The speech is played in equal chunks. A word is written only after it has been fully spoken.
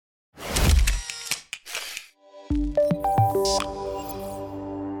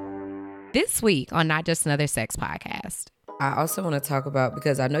This week on Not Just Another Sex Podcast. I also want to talk about,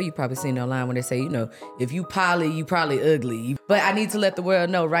 because I know you probably seen online when they say, if you poly, you probably ugly. But I need to let the world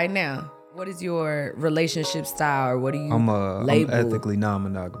know right now, what is your relationship style, or what do you label? I'm ethically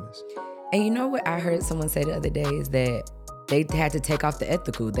non-monogamous. And you know what I heard someone say the other day is that they had to take off the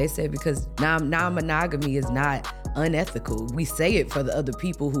ethical. They said because non-monogamy is not unethical. We say it for the other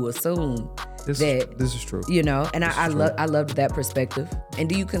people who assume this is true. And I loved that perspective. And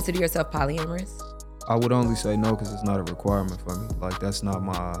do you consider yourself polyamorous? I would only say no because it's not a requirement for me. Like, that's not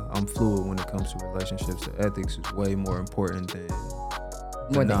I'm fluid when it comes to relationships. The ethics is way more important than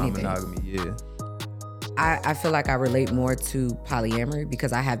non-monogamy. Yeah. I feel like I relate more to polyamory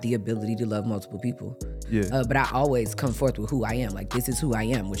because I have the ability to love multiple people. Yeah. But I always come forth with who I am. Like, this is who I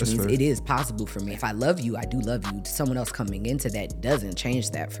am, which That's means fair. it is possible for me. If I love you, I do love you. Someone else coming into that doesn't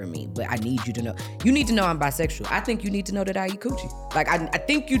change that for me. But I need you to know. You need to know I'm bisexual. I think you need to know that I eat coochie. Like, I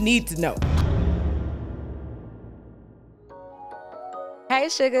think you need to know. Hey,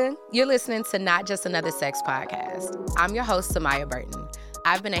 sugar. You're listening to Not Just Another Sex Podcast. I'm your host, Samaya Burton.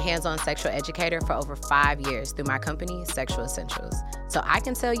 I've been a hands-on sexual educator for over 5 years through my company, Sexual Essentials. So I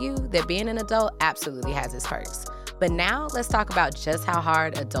can tell you that being an adult absolutely has its perks. But now let's talk about just how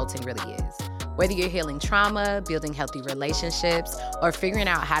hard adulting really is. Whether you're healing trauma, building healthy relationships, or figuring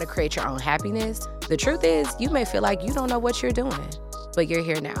out how to create your own happiness, the truth is you may feel like you don't know what you're doing, but you're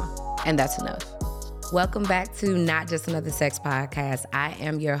here now, and that's enough. Welcome back to Not Just Another Sex Podcast. I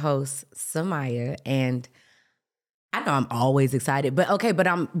am your host, Samaya, and I know I'm always excited, but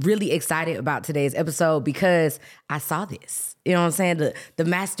I'm really excited about today's episode because I saw this. You know what I'm saying? The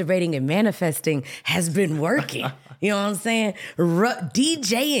masturbating and manifesting has been working. You know what I'm saying?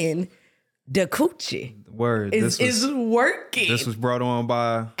 DJing the coochie. Word. Is working. This was brought on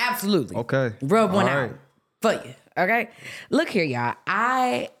by... Absolutely. Okay. Rub one All out right. for you. Okay? Look here, y'all.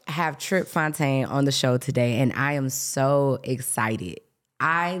 I have Tripp Fontane on the show today, and I am so excited.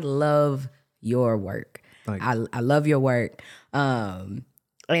 I love your work. I love your work. And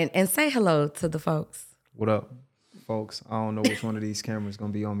say hello to the folks. What up, folks? I don't know which one of these cameras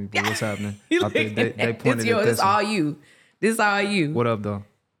going to be on me, but what's happening? I think they pointed at this This all you. This all you. What up, though?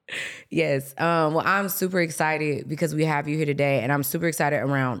 Yes. Well, I'm super excited because we have you here today, and I'm super excited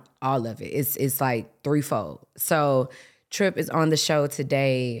around all of it. It's like threefold. So Tripp is on the show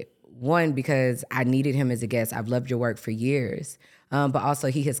today, one, because I needed him as a guest. I've loved your work for years. But also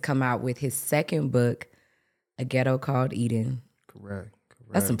he has come out with his second book, A Ghetto Called Eden. Correct.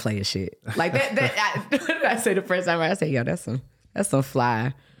 That's some player shit. Like what did I say the first time? I said, yo, that's some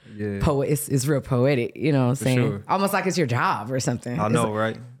fly poet. It's real poetic. You know what I'm saying? Sure. Almost like it's your job or something. I know,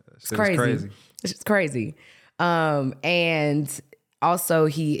 right? It's crazy. It's just crazy. And also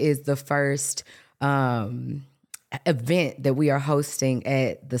he is the first event that we are hosting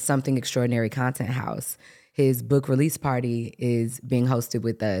at the Something Extraordinary Content House. His book release party is being hosted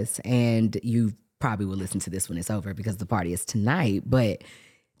with us, and you probably will listen to this when it's over because the party is tonight, but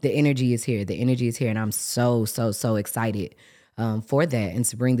the energy is here. The energy is here, and I'm so, so, so excited for that and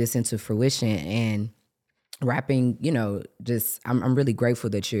to bring this into fruition and wrapping, I'm really grateful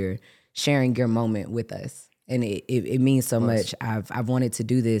that you're sharing your moment with us. And it means so much. I've wanted to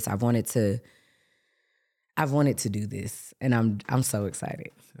do this. I've wanted to do this, and I'm so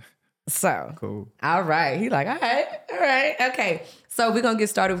excited. So, cool. All right. He like, all right. Okay. So we're going to get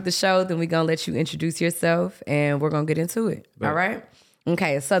started with the show. Then we're going to let you introduce yourself, and we're going to get into it. Right. All right?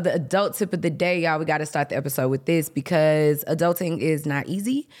 Okay. So the adult tip of the day, y'all, we got to start the episode with this because adulting is not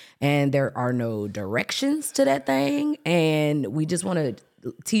easy, and there are no directions to that thing. And we just want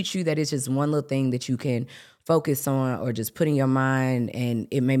to teach you that it's just one little thing that you can focus on or just put in your mind, and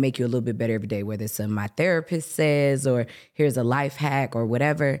it may make you a little bit better every day, whether it's my therapist says or here's a life hack or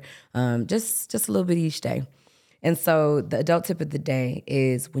whatever, just a little bit each day. And so the adult tip of the day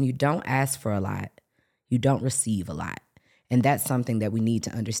is when you don't ask for a lot, you don't receive a lot. And that's something that we need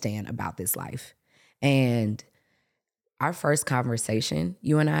to understand about this life. And our first conversation,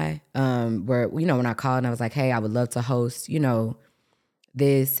 you and I, where, when I called and I was like, hey, I would love to host,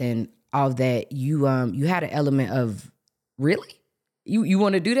 this and all that, you had an element of, really? You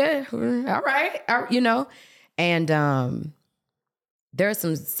want to do that? All right. And there are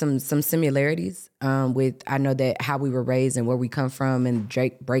some similarities with, I know that how we were raised and where we come from and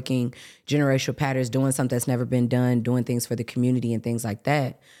breaking generational patterns, doing something that's never been done, doing things for the community and things like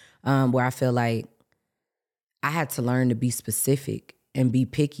that, where I feel like I had to learn to be specific and be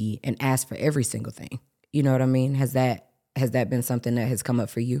picky and ask for every single thing. You know what I mean? Has that been something that has come up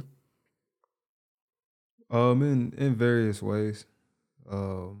for you? In various ways.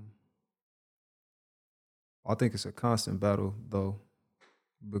 I think it's a constant battle though,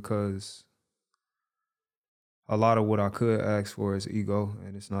 because a lot of what I could ask for is ego,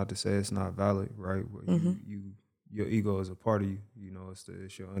 and it's not to say it's not valid, right? Where your ego is a part of you. You know,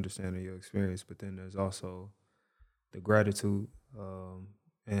 it's your understanding, your experience. But then there's also the gratitude,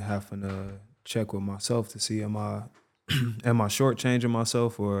 and having to check with myself to see am I shortchanging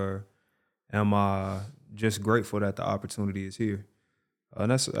myself, or am I just grateful that the opportunity is here?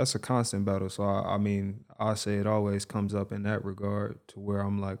 And that's a constant battle. So I mean, I say it always comes up in that regard to where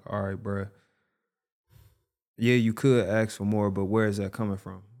I'm like, all right, bruh, yeah, you could ask for more, but where is that coming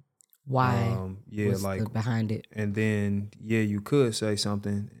from? Why? Yeah, What's like behind it? And then you could say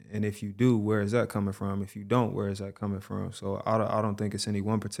something, and if you do, where is that coming from? If you don't, where is that coming from? So I don't think it's any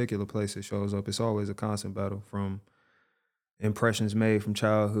one particular place it shows up. It's always a constant battle, from impressions made from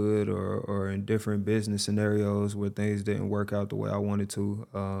childhood, or in different business scenarios where things didn't work out the way I wanted to.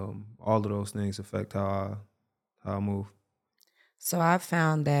 All of those things affect how I move. So I've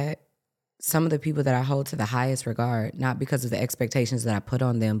found that some of the people that I hold to the highest regard, not because of the expectations that I put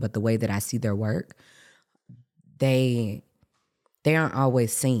on them, but the way that I see their work, they aren't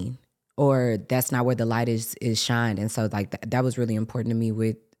always seen, or that's not where the light is shined. And so like that was really important to me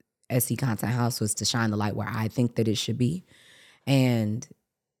with SC Content House, was to shine the light where I think that it should be. And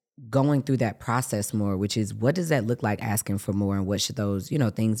going through that process more, which is, what does that look like, asking for more, and what should those,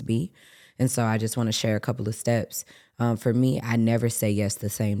 things be? And so I just want to share a couple of steps. For me, I never say yes the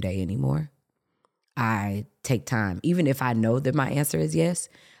same day anymore. I take time. Even if I know that my answer is yes,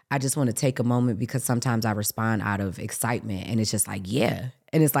 I just want to take a moment, because sometimes I respond out of excitement, and it's just like, yeah.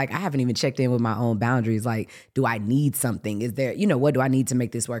 And it's like, I haven't even checked in with my own boundaries. Like, do I need something? Is there, what do I need to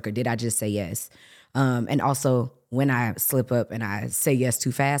make this work? Or did I just say yes? And also, when I slip up and I say yes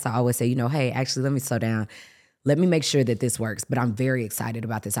too fast, I always say, hey, actually, let me slow down. Let me make sure that this works. But I'm very excited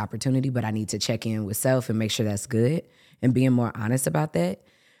about this opportunity, but I need to check in with self and make sure that's good, and being more honest about that.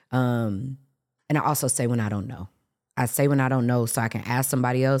 And I also say when I don't know. I say when I don't know, so I can ask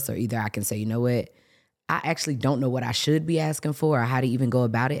somebody else, or either I can say, you know what, I actually don't know what I should be asking for, or how to even go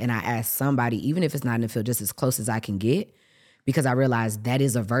about it. And I ask somebody, even if it's not in the field, just as close as I can get, because I realize that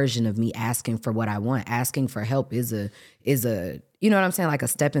is a version of me asking for what I want. Asking for help is a you know what I'm saying, like a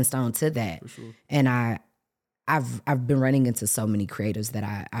stepping stone to that. For sure. And I've been running into so many creatives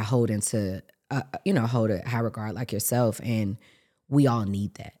that I hold into hold a high regard, like yourself, and we all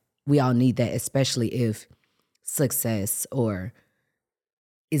need that. We all need that, especially if success or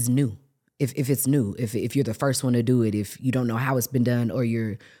is new. If it's new, if you're the first one to do it, if you don't know how it's been done, or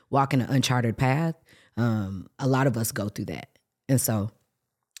you're walking an uncharted path, a lot of us go through that. And so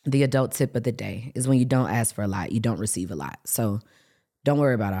the adult tip of the day is, when you don't ask for a lot, you don't receive a lot. So don't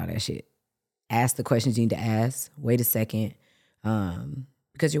worry about all that shit. Ask the questions you need to ask. Wait a second,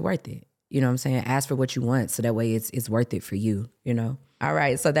 because you're worth it. You know what I'm saying? Ask for what you want, so that way it's worth it for you, All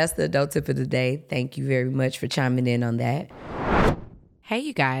right, so that's the adult tip of the day. Thank you very much for chiming in on that. Hey,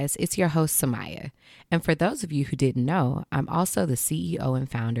 you guys, it's your host, Samaya. And for those of you who didn't know, I'm also the CEO and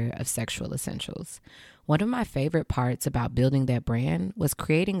founder of Sexual Essentials. One of my favorite parts about building that brand was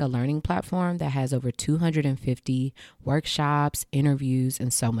creating a learning platform that has over 250 workshops, interviews,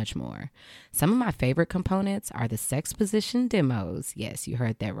 and so much more. Some of my favorite components are the sex position demos. Yes, you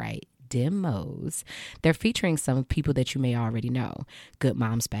heard that right. Demos. They're featuring some people that you may already know. Good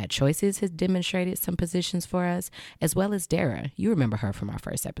Moms Bad Choices has demonstrated some positions for us, as well as Dara. You remember her from our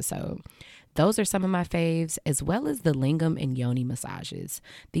first episode. Those are some of my faves, as well as the lingam and yoni massages.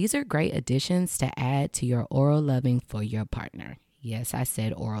 These are great additions to add to your oral loving for your partner. Yes, I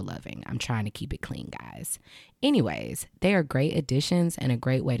said oral loving. I'm trying to keep it clean, guys. Anyways, they are great additions and a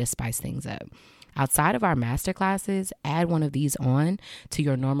great way to spice things up. Outside of our masterclasses, add one of these on to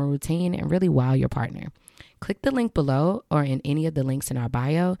your normal routine and really wow your partner. Click the link below or in any of the links in our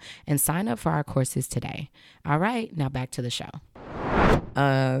bio and sign up for our courses today. All right, now back to the show.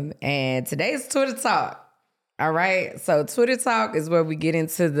 And today's Twitter Talk. All right, so Twitter Talk is where we get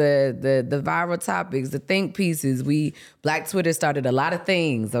into the viral topics, the think pieces. Black Twitter started a lot of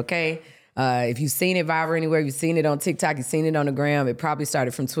things, okay? If you've seen it viral anywhere, you've seen it on TikTok, you've seen it on the gram, it probably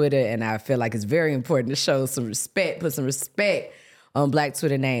started from Twitter, and I feel like it's very important to show some respect, put some respect on Black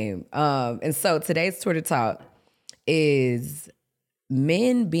Twitter name. And so today's Twitter Talk is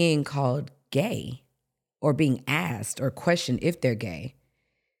men being called gay, or being asked or questioned if they're gay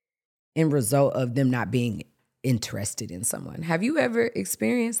in result of them not being interested in someone. Have you ever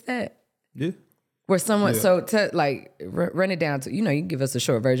experienced that? Yeah. Where someone, run it down to, you can give us a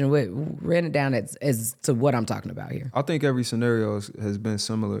short version. Run it down as to what I'm talking about here. I think every scenario has been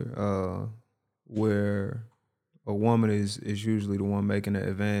similar, where a woman is usually the one making the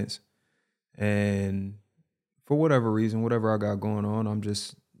advance, and for whatever reason, whatever I got going on, I'm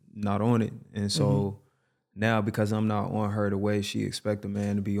just not on it. And so now, because I'm not on her the way she expect a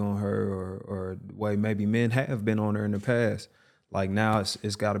man to be on her, or the way maybe men have been on her in the past, like now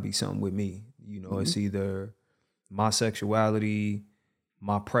it's got to be something with me. You know, it's either my sexuality,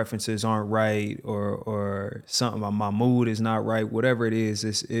 my preferences aren't right, or something, my mood is not right. Whatever it is,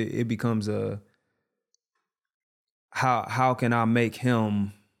 it becomes a how can I make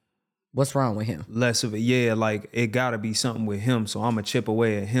him, what's wrong with him? Less of it. Yeah, like it gotta be something with him. So I'm gonna chip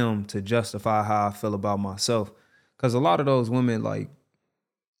away at him to justify how I feel about myself. Cause a lot of those women, like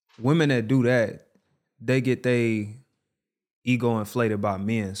women that do that, they get their ego inflated by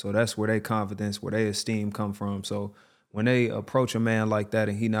men. So that's where their confidence, where their esteem come from. So when they approach a man like that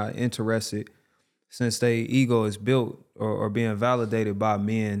and he not interested, since their ego is built or being validated by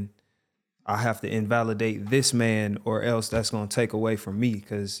men, I have to invalidate this man or else that's going to take away from me.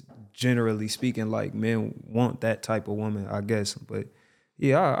 Because generally speaking, like men want that type of woman, I guess. But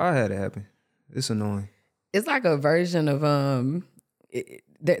yeah, I had it happen. It's annoying. It's like a version of,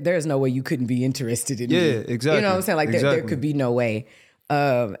 there's no way you couldn't be interested in me. Yeah, exactly. You know what I'm saying? Like there could be no way.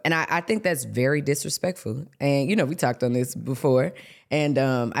 And I think that's very disrespectful. And, you know, we talked on this before. And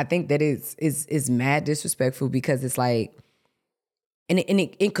I think that it's mad disrespectful because it's like, and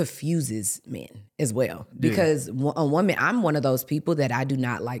it confuses men as well. Because a woman, I'm one of those people that I do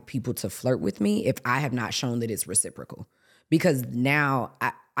not like people to flirt with me if I have not shown that it's reciprocal. Because now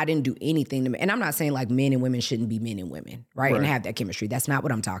I didn't do anything to me. And I'm not saying like men and women shouldn't be men and women, right? And have that chemistry. That's not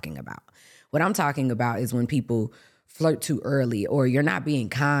what I'm talking about. What I'm talking about is when people flirt too early, or you're not being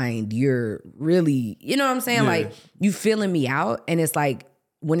kind, you're really, you know what I'm saying? Like you feeling me out, and it's like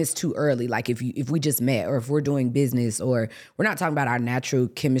when it's too early, like if we just met, or if we're doing business, or we're not talking about our natural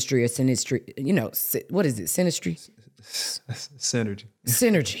chemistry or synergy, you know, what is it? Synergy?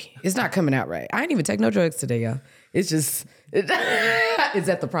 Synergy. It's not coming out right. I ain't even take no drugs today, y'all. It's just, is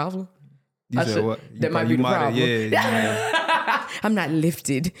that the problem? You said what? That might be the problem. Yeah. I'm not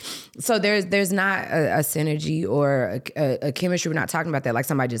lifted. So there's not a synergy or a chemistry. We're not talking about that. Like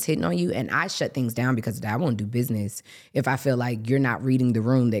somebody just hitting on you, and I shut things down because I won't do business if I feel like you're not reading the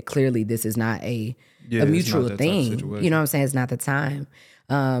room, that clearly this is not a mutual thing. You know what I'm saying? It's not the time.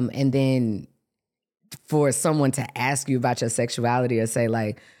 And then for someone to ask you about your sexuality or say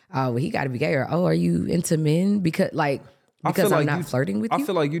like, oh, well, he got to be gay, or oh, are you into men? Because I'm not flirting with you. I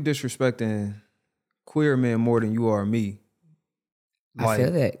feel like you disrespecting queer men more than you are me. I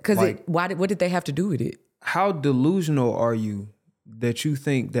feel that. Because what did they have to do with it? How delusional are you that you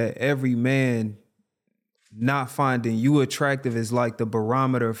think that every man not finding you attractive is like the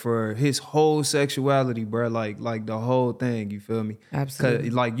barometer for his whole sexuality, bro? Like the whole thing, you feel me? Absolutely.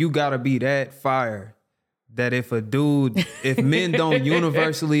 'Cause like you gotta be that fire that if men don't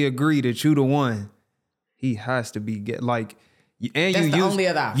universally agree that you the one, he has to be like, and that's the only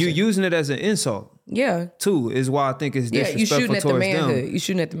other option. You're using it as an insult. Yeah. Too, is why I think it's disrespectful towards them. You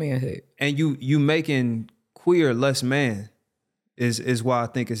shooting at the manhood. And you making queer less man is why I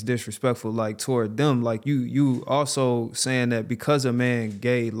think it's disrespectful, like toward them. Like you also saying that because a man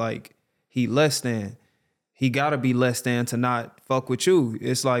gay, like he less than, he gotta be less than to not fuck with you.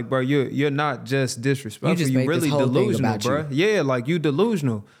 It's like, bro, you're not just disrespectful. You really delusional, bro. Yeah, like you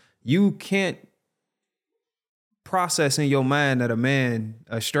delusional. You can't process in your mind that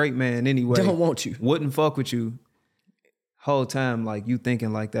a straight man anyway, don't want you, wouldn't fuck with you. Whole time, like you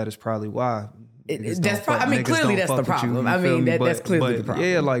thinking like that is probably why. Clearly that's the problem. That's clearly the problem.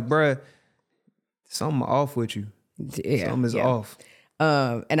 Yeah, like, bruh, something off with you. Yeah, something is off.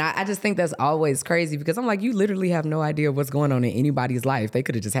 And I just think that's always crazy because I'm like, you literally have no idea what's going on in anybody's life. They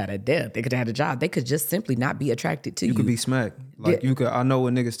could have just had a death. They could have had a job. They could just simply not be attracted to you. You could be smacked. Like you could. I know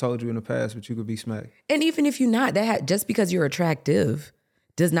what niggas told you in the past, but you could be smacked. And even if you're not, just because you're attractive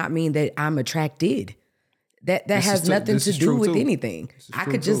does not mean that I'm attracted. That has nothing to do with anything. I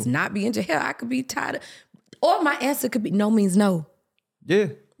could just not be into hell. I could be tired of, or my answer could be no means no. Yeah.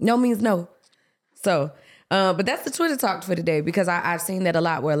 No means no. So, but that's the Twitter talk for today because I've seen that a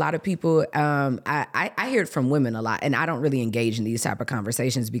lot where a lot of people, I hear it from women a lot, and I don't really engage in these type of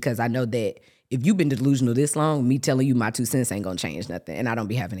conversations because I know that if you've been delusional this long, me telling you my 2 cents ain't gonna change nothing, and I don't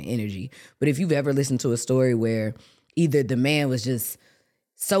be having the energy. But if you've ever listened to a story where either the man was just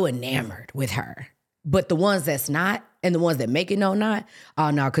so enamored with her, but the ones that's not, and the ones that make it not,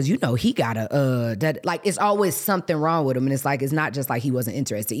 oh no, because you know he got that, like it's always something wrong with him. And it's like, it's not just like he wasn't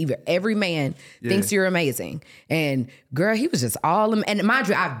interested. Either every man thinks you're amazing. And girl, he was just and mind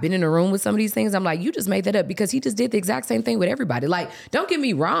you, I've been in a room with some of these things. I'm like, you just made that up because he just did the exact same thing with everybody. Like, don't get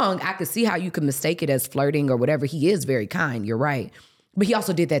me wrong. I could see how you could mistake it as flirting or whatever. He is very kind. You're right. But he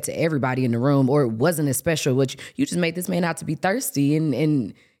also did that to everybody in the room, or it wasn't as special. Which you just made this man out to be thirsty,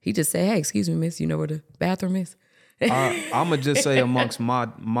 and he just said, "Hey, excuse me, miss, you know where the bathroom is?" I'ma just say amongst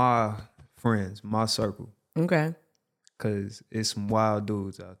my friends, my circle, Okay. cause it's some wild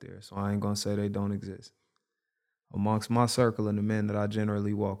dudes out there. So I ain't gonna say they don't exist. Amongst my circle and the men that I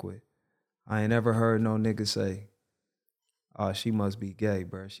generally walk with, I ain't ever heard no nigga say, "Oh, she must be gay,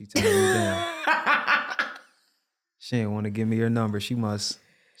 bro. She telling me down. She ain't want to give me her number. She must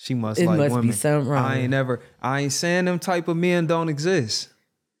It like must women." be something wrong. I ain't saying them type of men don't exist.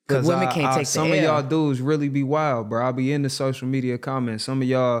 But Cause women can't take some the of L. y'all dudes really be wild, bro. I be in the social media comments. Some of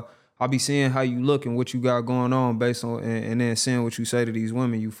y'all, I be seeing how you look and what you got going on based on, and then seeing what you say to these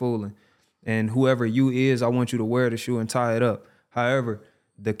women, you fooling. And whoever you is, I want you to wear the shoe and tie it up. However,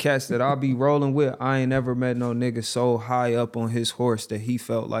 the cats that I be rolling with, I ain't never met no nigga so high up on his horse that he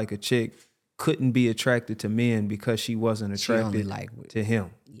felt like a chick couldn't be attracted to men because she wasn't She only attracted like to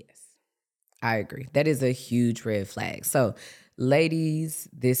him. Yes, I agree. That is a huge red flag. So, ladies,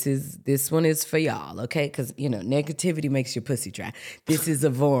 this one is for y'all, okay? Because negativity makes your pussy dry. This is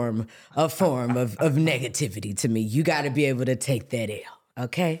a form of negativity to me. You got to be able to take that L,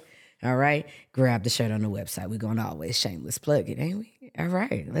 okay? All right, grab the shirt on the website. We're gonna always shameless plug it, ain't we? All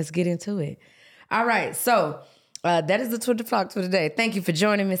right, let's get into it. All right, so that is the Twitter vlog for today. Thank you for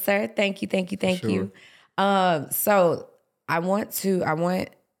joining me, sir. Thank you. Sure. So I want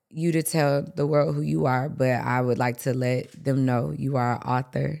you to tell the world who you are, but I would like to let them know you are an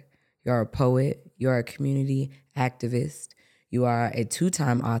author, you're a poet, you're a community activist, you are a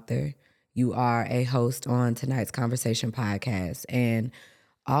 2-time author, you are a host on tonight's Conversation podcast, and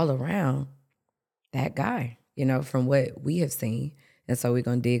all around that guy, from what we have seen. And so we're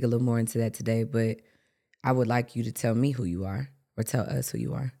going to dig a little more into that today, but I would like you to tell me who you are, or tell us who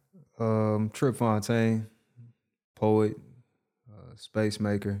you are. Tripp Fontane, poet, space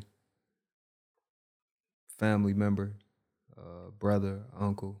maker, family member, brother,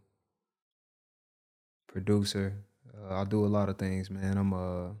 uncle, producer. I do a lot of things, man. I'm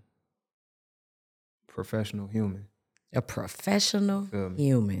a professional human. A professional Feel me?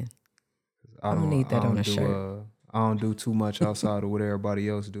 human. I'm gonna need that on a shirt. I don't do too much outside of what everybody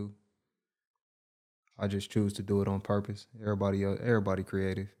else do. I just choose to do it on purpose. Everybody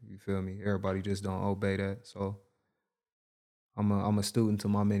creative. You feel me? Everybody just don't obey that. So I'm a student to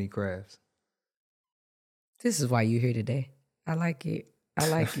my many crafts. This is why you're here today. I like it.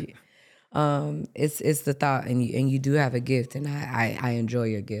 It's the thought, and you do have a gift, and I enjoy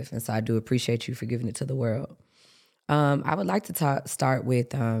your gift, and so I do appreciate you for giving it to the world. I would like to start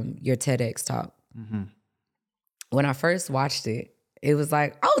with your TEDx talk. Mm-hmm. When I first watched it, it was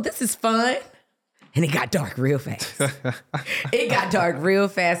like, oh, this is fun. And it got dark real fast. It got dark real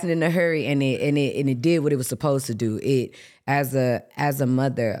fast and in a hurry, and it did what it was supposed to do. It as a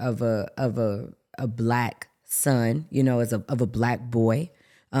mother of a black son, of a black boy,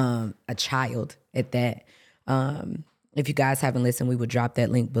 a child at that. If you guys haven't listened, we would drop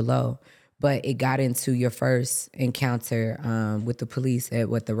that link below. But it got into your first encounter with the police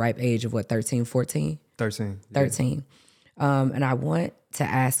at the ripe age of 13, 14? 13. 13. And I want to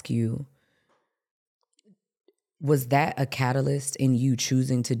ask you, was that a catalyst in you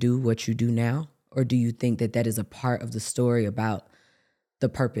choosing to do what you do now? Or do you think that is a part of the story about the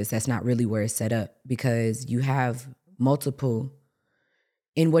purpose? That's not really where it's set up, because you have multiple,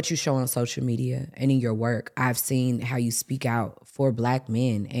 in what you show on social media and in your work. I've seen how you speak out for Black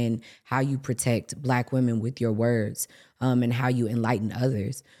men and how you protect Black women with your words, and how you enlighten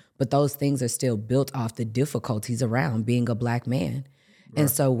others. But those things are still built off the difficulties around being a Black man. Right. And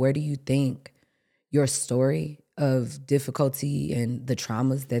so where do you think your story of difficulty and the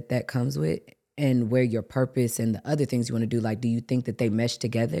traumas that comes with, and where your purpose and the other things you want to do, like, do you think that they mesh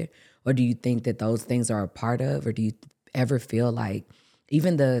together, or do you think that those things are a part of, or do you ever feel like,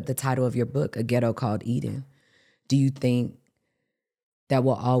 even the title of your book, A Ghetto Called Eden, do you think that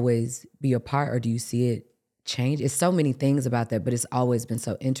will always be a part, or do you see it change? It's so many things about that, but it's always been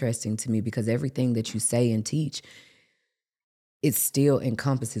so interesting to me, because everything that you say and teach, it still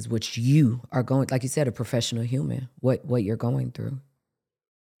encompasses what you are going, like you said, a professional human, what you're going through.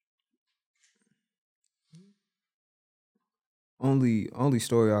 Only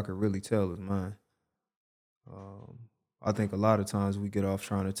story I could really tell is mine. I think a lot of times we get off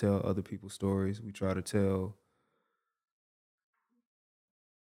trying to tell other people's stories. We try to tell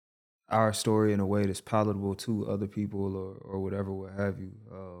our story in a way that's palatable to other people, or whatever, what have you.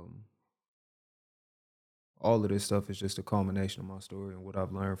 All of this stuff is just a culmination of my story and what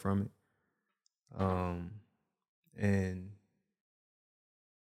I've learned from it. And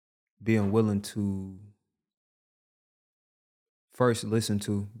being willing to first listen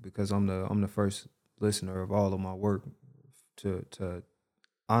to, because I'm the first listener of all of my work, to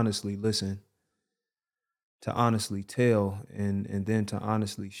honestly listen, to honestly tell, and then to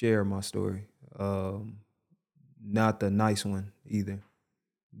honestly share my story. Not the nice one either.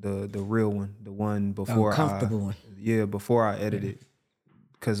 The real one, the one before comfortable one. before I edit it.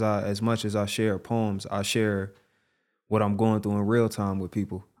 Because as much as I share poems, I share what I'm going through in real time with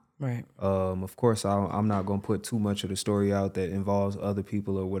people. Right. Of course, I'm not gonna put too much of the story out that involves other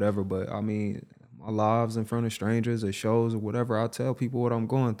people or whatever. But I mean, my lives in front of strangers at shows or whatever, I tell people what I'm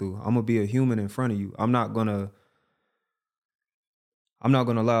going through. I'm gonna be a human in front of you. I'm not gonna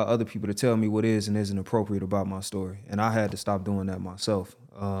allow other people to tell me what is and isn't appropriate about my story. And I had to stop doing that myself.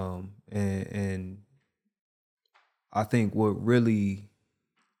 And I think what really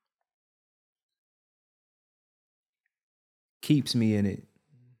keeps me in it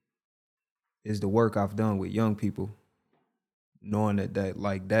is the work I've done with young people, knowing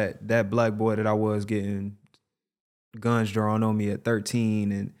that black boy that I was getting guns drawn on me at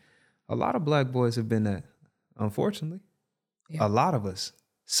 13, and a lot of black boys have been that, unfortunately. Yeah. A lot of us.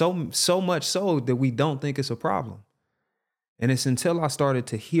 So much so that we don't think it's a problem. And it's until I started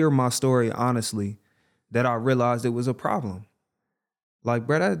to hear my story honestly that I realized it was a problem. Like,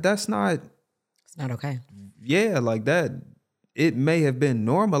 bro, that's not... It's not okay. Yeah, like that. It may have been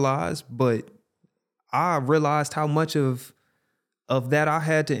normalized, but I realized how much of that I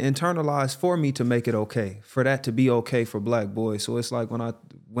had to internalize for me to make it okay, for that to be okay for black boys. So it's like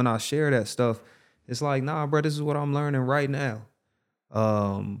when I share that stuff, it's like, nah, bro, this is what I'm learning right now.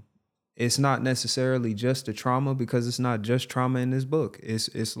 It's not necessarily just the trauma, because it's not just trauma in this book.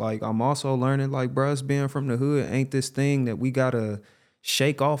 It's like I'm also learning, like, bro, us being from the hood ain't this thing that we gotta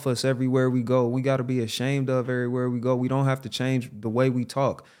shake off us everywhere we go. We gotta be ashamed of everywhere we go. We don't have to change the way we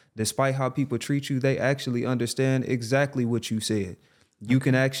talk. Despite how people treat you, they actually understand exactly what you said. You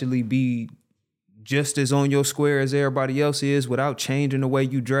can actually be just as on your square as everybody else is without changing the way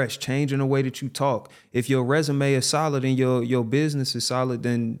you dress, changing the way that you talk. If your resume is solid and your business is solid,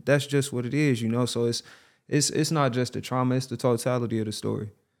 then that's just what it is, you know? So it's not just the trauma, it's the totality of the story.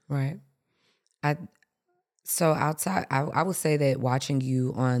 Right. So outside, I would say that watching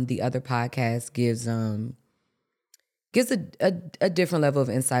you on the other podcast gives a different level of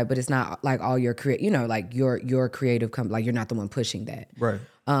insight, but it's not like all your like your creative like you're not the one pushing that. Right.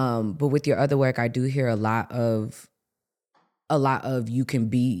 But with your other work, I do hear a lot of you can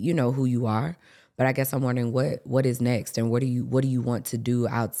be, who you are. But I guess I'm wondering what is next, and what do you want to do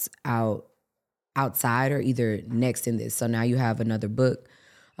outside or either next in this? So now you have another book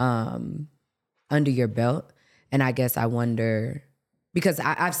under your belt, and I guess I wonder, because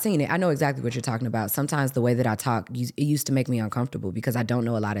I've seen it. I know exactly what you're talking about. Sometimes the way that I talk, it used to make me uncomfortable because I don't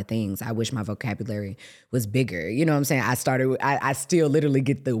know a lot of things. I wish my vocabulary was bigger. You know what I'm saying? I still literally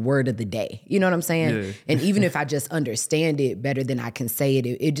get the word of the day. You know what I'm saying? Yeah. And even if I just understand it better than I can say it,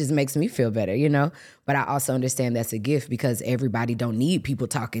 it just makes me feel better, But I also understand that's a gift, because everybody don't need people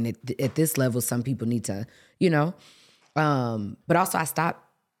talking at this level. Some people need to, But also I stopped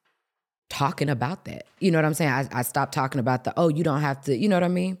talking about that. You know what I'm saying? I stopped talking about you don't have to, you know what I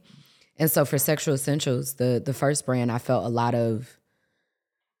mean? And so for Sexual Essentials, the first brand, I felt a lot of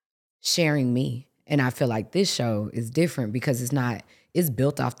sharing me. And I feel like this show is different because it's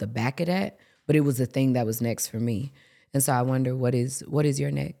built off the back of that, but it was a thing that was next for me. And so I wonder, what is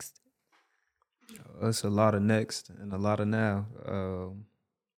your next? It's a lot of next and a lot of now.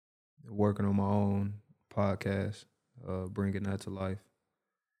 Working on my own podcast, bringing that to life.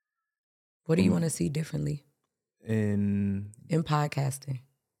 What do you want to see differently in podcasting?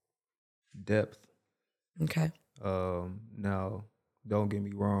 Depth. Okay. Now, don't get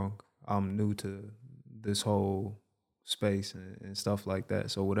me wrong. I'm new to this whole space and stuff like that.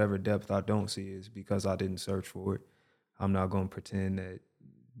 So whatever depth I don't see is because I didn't search for it. I'm not going to pretend that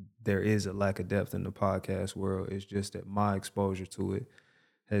there is a lack of depth in the podcast world. It's just that my exposure to it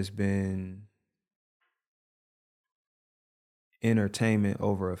has been entertainment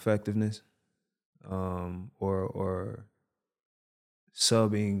over effectiveness. Or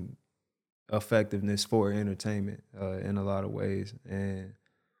subbing effectiveness for entertainment in a lot of ways. And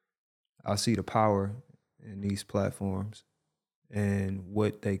I see the power in these platforms and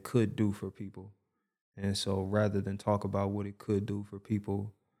what they could do for people. And so rather than talk about what it could do for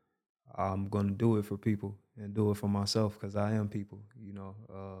people, I'm going to do it for people and do it for myself, because I am people,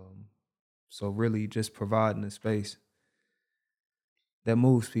 So really just providing a space that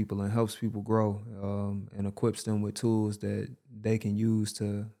moves people and helps people grow, and equips them with tools that they can use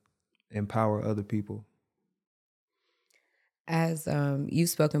to empower other people. As you've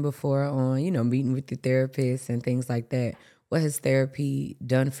spoken before on, meeting with your therapist and things like that, what has therapy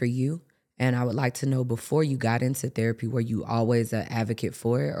done for you? And I would like to know, before you got into therapy, were you always an advocate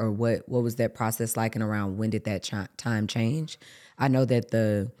for it, or what was that process like, and around when did that time change? I know that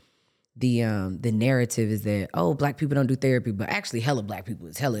the narrative is that, oh, Black people don't do therapy, but actually hella Black people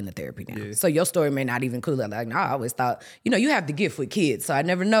is hella into therapy now. Yeah. So your story may not even cool. Like, nah, I always thought, you have the gift with kids, so I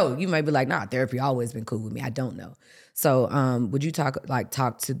never know. You might be like, nah, therapy always been cool with me. I don't know. So would you talk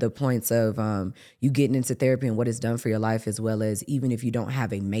to the points of you getting into therapy and what it's done for your life, as well as, even if you don't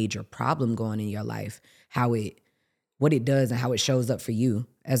have a major problem going in your life, what it does and how it shows up for you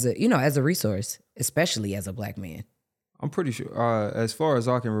as a resource, especially as a Black man? I'm pretty sure, as far as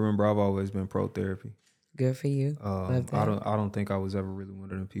I can remember, I've always been pro therapy. Good for you. Love that. I don't think I was ever really one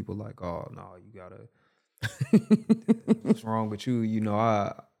of them people like, oh no, you gotta. What's wrong with you?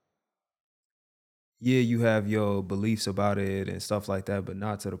 You have your beliefs about it and stuff like that, but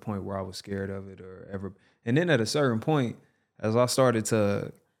not to the point where I was scared of it or ever. And then at a certain point, as I started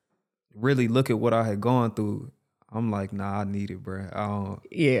to really look at what I had gone through, I'm like, nah, I need it, bro.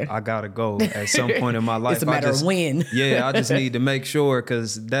 I gotta go at some point in my life. It's a matter of when. Yeah, I just need to make sure,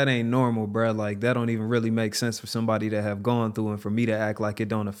 because that ain't normal, bro. Like, that don't even really make sense for somebody to have gone through, and for me to act like it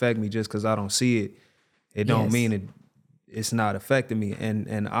don't affect me just because I don't see it. It don't mean it's not affecting me.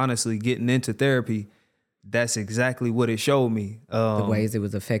 And honestly, getting into therapy, that's exactly what it showed me. The ways it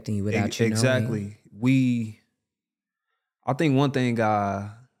was affecting you without you knowing. Exactly. I think one thing,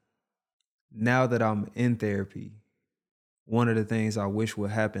 now that I'm in therapy, one of the things I wish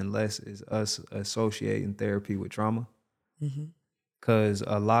would happen less is us associating therapy with trauma. Because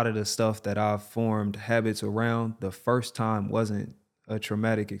a lot of the stuff that I've formed habits around the first time wasn't a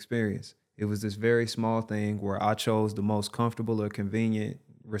traumatic experience. It was this very small thing where I chose the most comfortable or convenient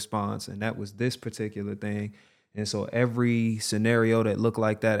response, and that was this particular thing. And so every scenario that looked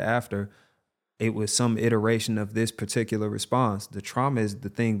like that after, it was some iteration of this particular response. The trauma is the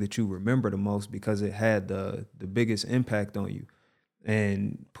thing that you remember the most because it had the biggest impact on you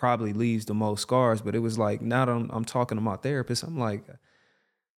and probably leaves the most scars. But it was like, now that I'm talking to my therapist, I'm like, I've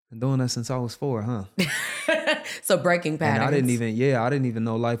been doing that since I was 4, huh? So breaking patterns. And I didn't even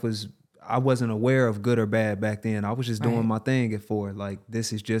know life was, I wasn't aware of good or bad back then. I was just doing my thing at 4. Like,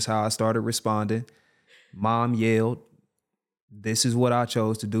 this is just how I started responding. Mom yelled. This is what I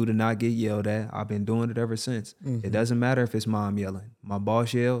chose to do to not get yelled at. I've been doing it ever since. It doesn't matter if it's mom yelling. My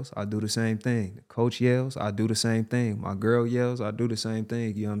boss yells, I do the same thing. The coach yells, I do the same thing. My girl yells, I do the same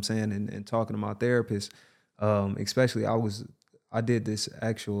thing. You know what I'm saying? And talking to my therapist, especially I did this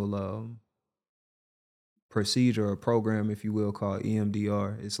actual procedure or program, if you will, called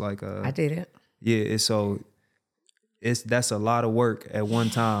EMDR. It's like I did it. Yeah, that's a lot of work at one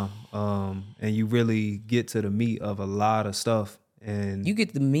time, and you really get to the meat of a lot of stuff. And you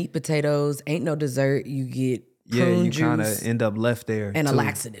get the meat, potatoes, ain't no dessert. You get prune juice, you kind of end up left there and a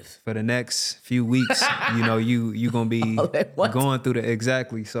laxative for the next few weeks. You gonna be going through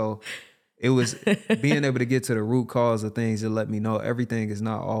exactly. So it was being able to get to the root cause of things that let me know everything is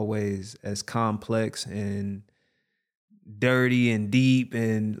not always as complex and dirty and deep,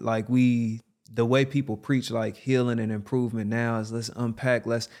 and like the way people preach like healing and improvement now is let's unpack,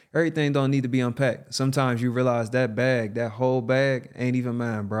 everything don't need to be unpacked. Sometimes you realize that whole bag ain't even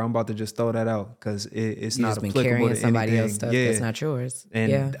mine, bro. I'm about to just throw that out because it's not applicable to anything. Somebody else's stuff that's not yours.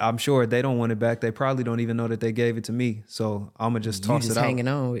 And I'm sure they don't want it back. They probably don't even know that they gave it to me. So I'm gonna just toss it out. Hanging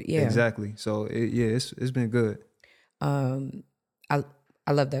on. Yeah. Exactly. So it's been good. I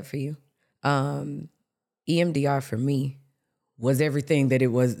love that for you. EMDR for me was everything that it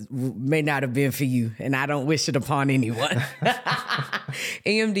may not have been for you, and I don't wish it upon anyone.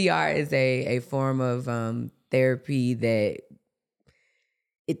 EMDR is a form of therapy that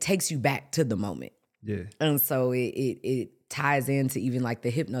it takes you back to the moment. Yeah. And so it ties into even like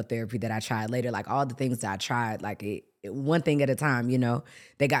the hypnotherapy that I tried later, like all the things that I tried, like one thing at a time,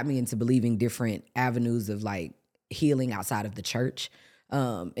 they got me into believing different avenues of like healing outside of the church,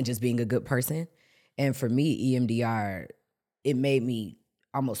 and just being a good person. And for me, EMDR, it made me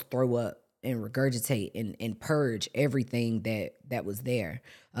almost throw up and regurgitate and purge everything that was there.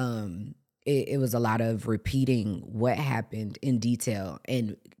 It was a lot of repeating what happened in detail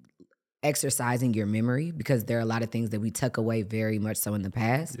and exercising your memory, because there are a lot of things that we tuck away very much so in the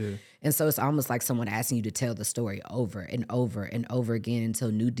past. Yeah. And so it's almost like someone asking you to tell the story over and over and over again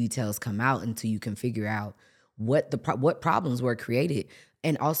until new details come out, until you can figure out what problems were created.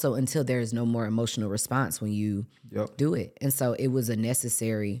 And also until there is no more emotional response when you do it. And so it was a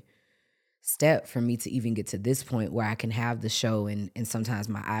necessary step for me to even get to this point where I can have the show and sometimes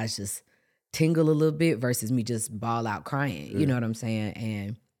my eyes just tingle a little bit versus me just bawl out crying. Yeah. You know what I'm saying?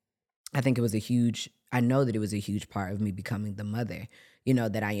 And I think it was a huge I know that it was a huge part of me becoming the mother,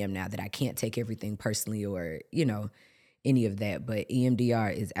 that I am now, that I can't take everything personally or, any of that. But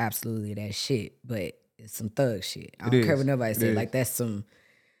EMDR is absolutely that shit, but it's some thug shit. I don't care what nobody say. Like, that's some...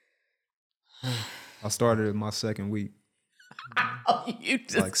 I started in my second week. Oh, you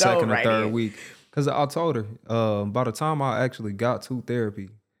just like second or right third in. week. Because I told her, by the time I actually got to therapy,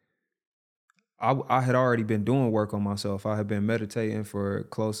 I had already been doing work on myself. I had been meditating for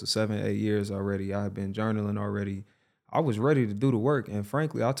close to 7-8 years already. I had been journaling already. I was ready to do the work. And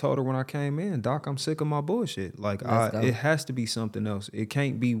frankly, I told her when I came in, Doc, I'm sick of my bullshit. Like, it has to be something else. It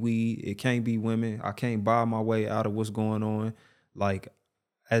can't be weed. It can't be women. I can't buy my way out of what's going on. Like,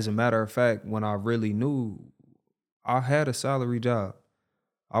 as a matter of fact, when I really knew, I had a salary job.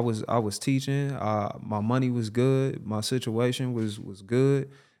 I was teaching. My money was good. My situation was good.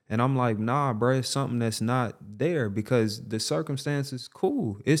 And I'm like, nah, bro, it's something that's not there because the circumstances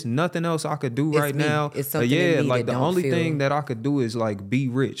cool. It's nothing else I could do right now. It's something in me like that the only thing that I could do is like be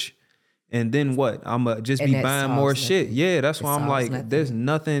rich. And then what? I'ma just be buying more shit. Yeah, that's why I'm like, there's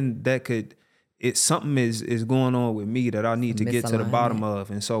nothing that could. It's something is going on with me that I need to get to the bottom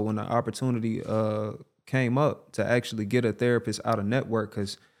of. And so when the opportunity came up to actually get a therapist out of network,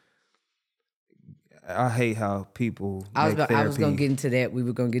 because I hate how people I was therapy. gonna get into that. We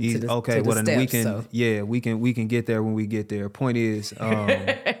were gonna get into the okay. to the Well, then we steps, can. so. Yeah, we can get there when we get there. Point is,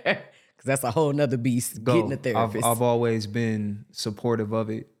 because that's a whole nother beast. Getting a therapist. I've always been supportive of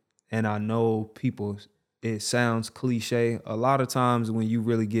it, and I know people. It sounds cliche. A lot of times when you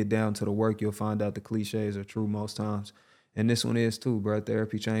really get down to the work, you'll find out the cliches are true most times. And this one is too, bro.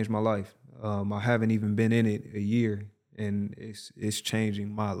 Therapy changed my life. I haven't even been in it a year, and it's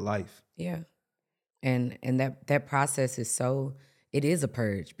changing my life. Yeah. And that process is it is a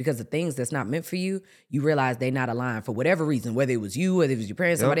purge because the things that's not meant for you, you realize they're not aligned for whatever reason, whether it was you, whether it was your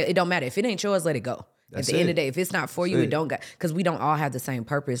parents, somebody, it don't matter. If it ain't yours, let it go. At the end of the day, if it's not for you, it don't go, because we don't all have the same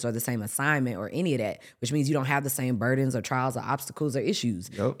purpose or the same assignment or any of that, which means you don't have the same burdens or trials or obstacles or issues.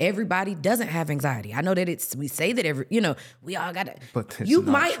 Everybody doesn't have anxiety. I know that we say that we all got it. But you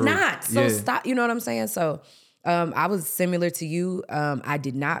might not. So stop, you know what I'm saying? So I was similar to you. I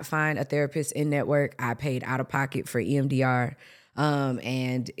did not find a therapist in network. I paid out of pocket for EMDR.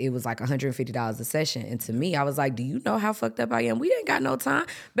 And it was like $150 a session. And to me, I was like, do you know how fucked up I am? We ain't got no time.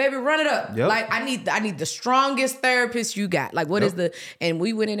 Baby, run it up. Like, I need the strongest therapist you got. Like, what is and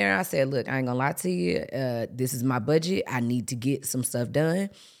we went in there and I said, look, I ain't gonna lie to you. This is my budget. I need to get some stuff done.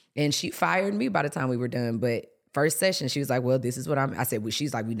 And she fired me by the time we were done. But first session, she was like, well, this is what I said, well,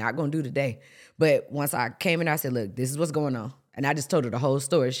 she's like, we're not gonna do today. But once I came in, I said, look, this is what's going on. And I just told her the whole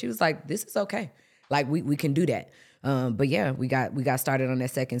story. She was like, this is okay. Like, we can do that. But yeah, we got started on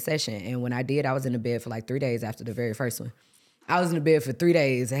that second session. And when I did, I was in the bed for like 3 days after the very first one. I was in the bed for 3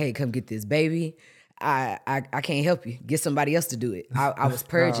 days. Hey, come get this baby. I can't help you. Get somebody else to do it. I was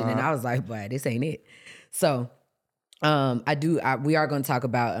purging and I was like, boy, this ain't it. So we are going to talk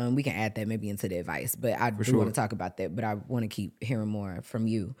about, we can add that maybe into the advice, but I do want to talk about that, but I want to keep hearing more from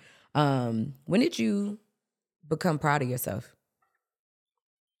you. When did you become proud of yourself?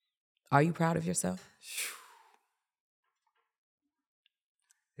 Are you proud of yourself?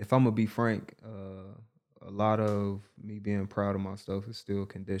 If I'm gonna be frank, a lot of me being proud of myself is still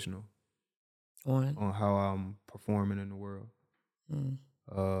conditional on how I'm performing in the world.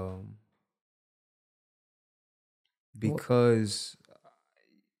 Because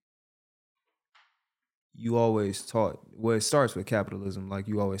you always taught, well, it starts with capitalism. Like,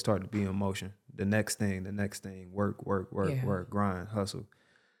 you always taught to be in motion. The next thing, work, grind, hustle.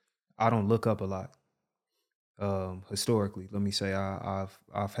 I don't look up a lot. Historically, let me say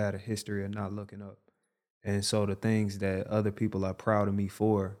I've had a history of not looking up. And so the things that other people are proud of me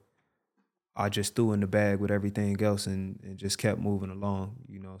for, I just threw in the bag with everything else and just kept moving along,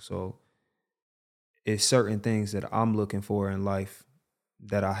 So it's certain things that I'm looking for in life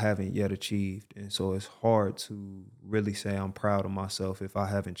that I haven't yet achieved. And so it's hard to really say I'm proud of myself if I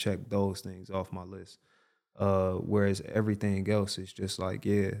haven't checked those things off my list. Whereas everything else is just like,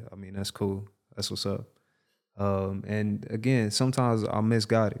 yeah, I mean, that's cool. That's what's up. And again, sometimes I'm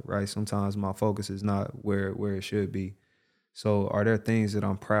misguided, right? Sometimes my focus is not where it should be. So are there things that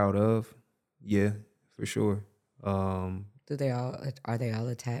I'm proud of? Yeah, for sure. Are they all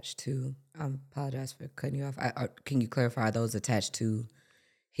attached to, I apologize for cutting you off. Can you clarify, are those attached to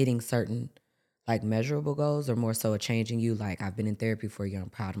hitting certain like measurable goals, or more so a changing you? Like, I've been in therapy for a year, I'm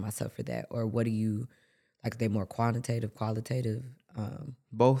proud of myself for that. Or what do you, like, they more quantitative, qualitative?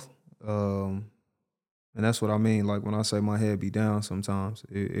 Both. And that's what I mean. Like, when I say my head be down sometimes,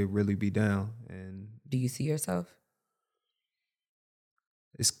 it really be down. And do you see yourself?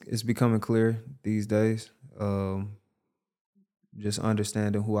 it's becoming clear these days. Just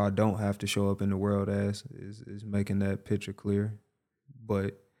understanding who I don't have to show up in the world as is making that picture clear.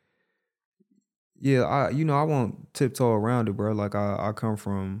 But yeah, I won't tiptoe around it, bro. Like I come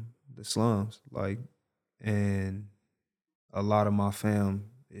from the slums, like, and a lot of my fam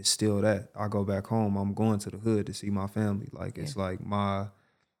is still that. I go back home, I'm going to the hood to see my family. Like it's like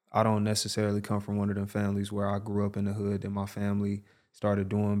I don't necessarily come from one of them families where I grew up in the hood and my family started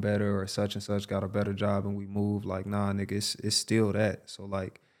doing better or such and such got a better job and we moved. Like, nah, nigga, it's still that. So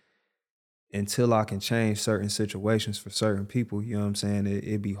like until I can change certain situations for certain people, you know what I'm saying?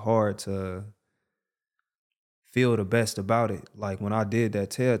 It'd be hard to feel the best about it. Like when I did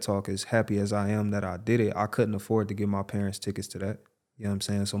that TED Talk, as happy as I am that I did it, I couldn't afford to give my parents tickets to that. You know what I'm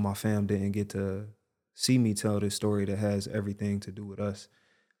saying? So my fam didn't get to see me tell this story that has everything to do with us.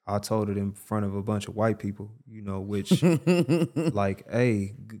 I told it in front of a bunch of white people, you know, which like,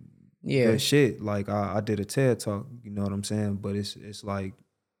 hey, good shit. Like I did a TED Talk, you know what I'm saying? But it's like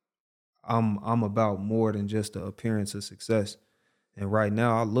I'm about more than just the appearance of success. And right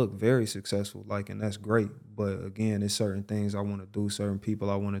now I look very successful, like, and that's great. But again, there's certain things I want to do, certain people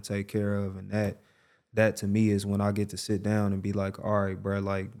I want to take care of, and that to me is when I get to sit down and be like, all right, bro,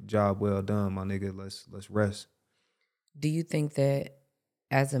 like, job well done, my nigga. Let's rest. Do you think that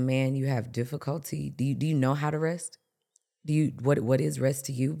as a man you have difficulty? Do you know how to rest? What is rest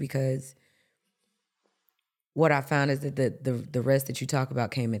to you? Because what I found is that the rest that you talk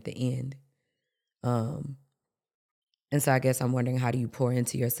about came at the end. And so I guess I'm wondering, how do you pour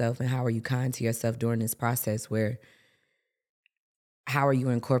into yourself and how are you kind to yourself during this process where how are you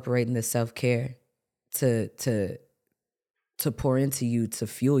incorporating the self-care to pour into you, to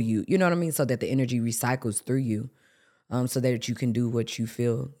fuel you, you know what I mean? So that the energy recycles through you, so that you can do what you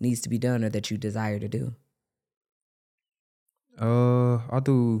feel needs to be done or that you desire to do. I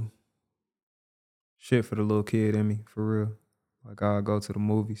do shit for the little kid in me, for real. Like I go to the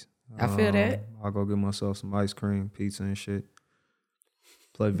movies. I feel that. I'll go get myself some ice cream, pizza and shit.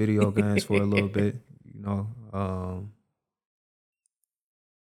 Play video games for a little bit, you know.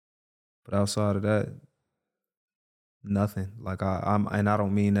 But outside of that, nothing. Like I'm and I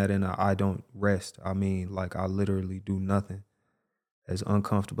don't mean that in a I don't rest. I mean like I literally do nothing. As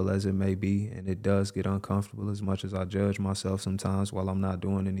uncomfortable as it may be, and it does get uncomfortable as much as I judge myself sometimes while I'm not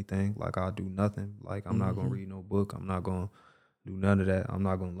doing anything. Like I do nothing. Like I'm not gonna read no book. I'm not gonna do none of that. I'm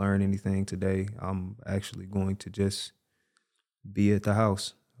not gonna learn anything today. I'm actually going to just be at the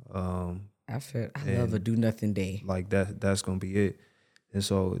house. I love a do nothing day. Like that's gonna be it. And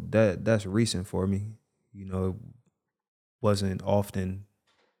so that's recent for me. You know, it wasn't often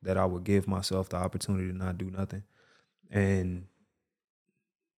that I would give myself the opportunity to not do nothing and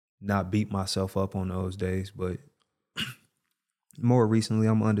not beat myself up on those days. But more recently,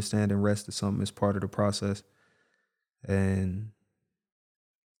 I'm understanding rest is something that's part of the process and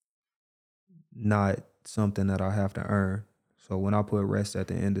not something that I have to earn. So when I put rest at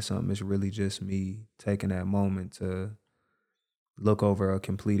the end of something, it's really just me taking that moment to look over a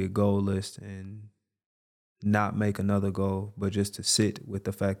completed goal list and not make another goal, but just to sit with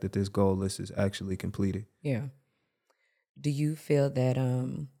the fact that this goal list is actually completed. Yeah. Do you feel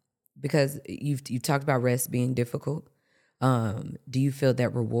that because you've talked about rest being difficult, do you feel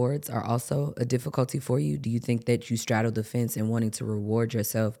that rewards are also a difficulty for you? Do you think that you straddle the fence in wanting to reward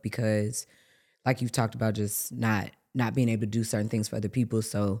yourself because, like you've talked about, just not being able to do certain things for other people?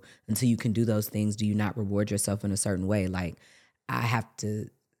 So until you can do those things, do you not reward yourself in a certain way? Like, I have to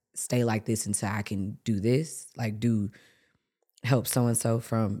stay like this until I can do this, like help so-and-so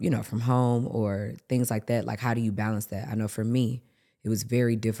from home or things like that. Like, how do you balance that? I know for me, it was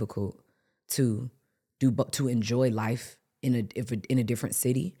very difficult to enjoy life in a different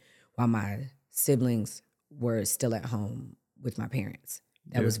city while my siblings were still at home with my parents.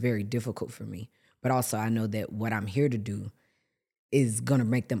 That was very difficult for me. But also I know that what I'm here to do is going to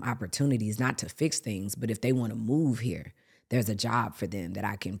make them opportunities, not to fix things, but if they want to move here, there's a job for them that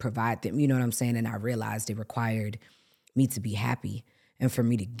I can provide them. You know what I'm saying? And I realized it required me to be happy and for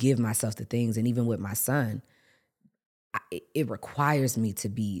me to give myself the things. And even with my son, it requires me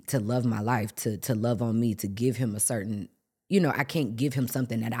to love my life, to love on me, to give him a certain, I can't give him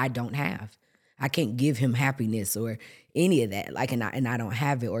something that I don't have. I can't give him happiness or any of that. Like, and I don't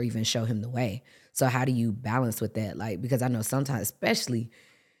have it or even show him the way. So how do you balance with that? Like, because I know sometimes, especially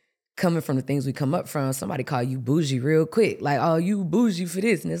coming from the things we come up from, somebody call you bougie real quick. Like, oh, you bougie for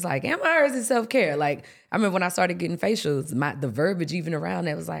this. And it's like, am I, or is it self-care? Like, I remember when I started getting facials, the verbiage even around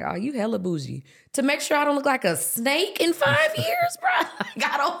that was like, oh, you hella bougie. To make sure I don't look like a snake in 5 years, bro. Like,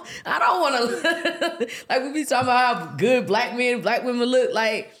 I don't want to, like we be talking about how good black men, black women look.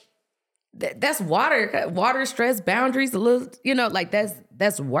 Like, that's water, stress, boundaries, a little, like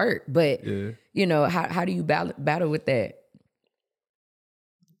that's work. But, how do you battle with that?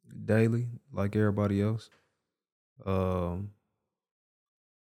 Daily, like everybody else.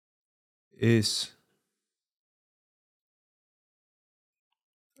 It's,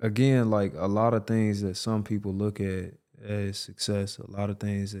 again, like a lot of things that some people look at as success, a lot of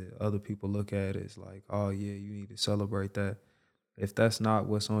things that other people look at as like, oh yeah, you need to celebrate that. If that's not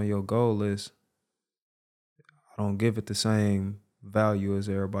what's on your goal list, I don't give it the same value as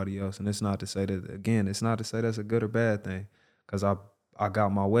everybody else. And it's not to say that, again, it's not to say that's a good or bad thing, because I got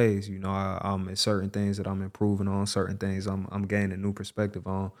my ways, I'm in certain things that I'm improving on, certain things I'm gaining new perspective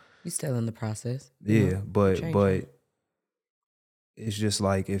on. You still in the process. Yeah, but it's just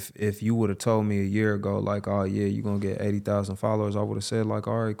like if you would have told me a year ago, like, oh yeah, you're gonna get 80,000 followers, I would have said like,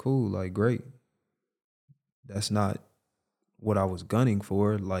 all right, cool, like great. That's not what I was gunning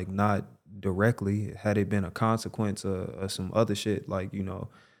for, like not directly. Had it been a consequence of some other shit, like,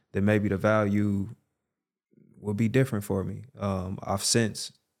 then maybe the value will be different for me. I've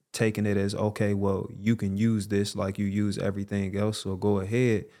since taken it as, okay, well, you can use this like you use everything else, so go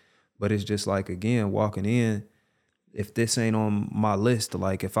ahead. But it's just like, again, walking in, if this ain't on my list,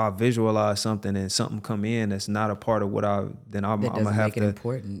 like if I visualize something and something come in that's not a part of what then I'm gonna have to,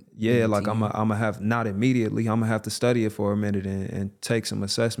 important. Yeah, like I'm gonna have, not immediately, I'm gonna have to study it for a minute and take some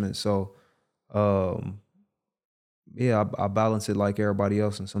assessments. So, yeah, I balance it like everybody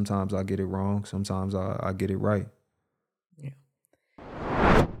else, and sometimes I get it wrong, sometimes I get it right.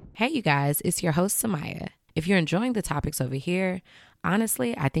 Yeah. Hey, you guys, it's your host, Samaya. If you're enjoying the topics over here,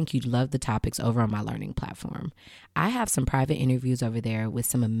 honestly, I think you'd love the topics over on my learning platform. I have some private interviews over there with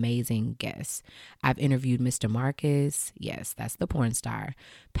some amazing guests. I've interviewed Mr. Marcus, yes, that's the porn star,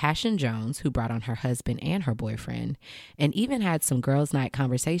 Passion Jones, who brought on her husband and her boyfriend, and even had some girls' night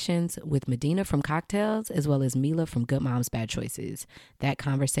conversations with Medina from Cocktails, as well as Mila from Good Moms Bad Choices. That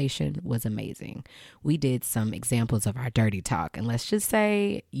conversation was amazing. We did some examples of our dirty talk, and let's just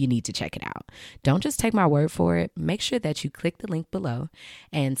say you need to check it out. Don't just take my word for it. Make sure that you click the link below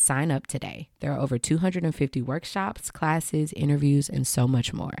and sign up today. There are over 250 workshops, classes, interviews, and so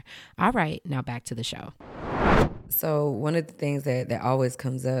much more. All right, now back to the show. So one of the things that always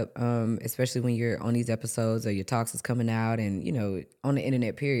comes up, especially when you're on these episodes or your talks is coming out, and on the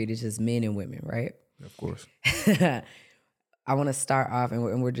internet period, it's just men and women, right? Of course. I want to start off,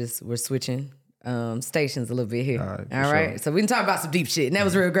 and we're switching stations a little bit here. All right. Sure. So we can talk about some deep shit, and that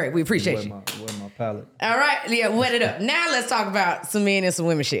was real great. We appreciate you. Wet my palate. All right, yeah, wet it up. Now let's talk about some men and some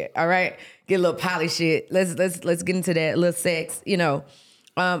women shit. All right, get a little poly shit. Let's get into that, a little sex.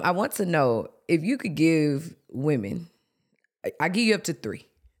 I want to know if you could give women, I give you up to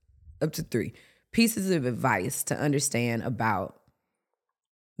three pieces of advice to understand about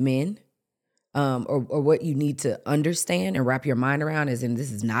men. Or what you need to understand and wrap your mind around, as in,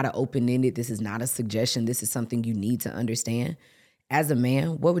 this is not an open-ended, this is not a suggestion, this is something you need to understand. As a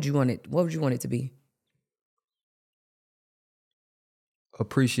man, what would you want it to be?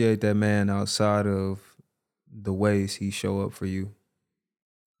 Appreciate that man outside of the ways he show up for you.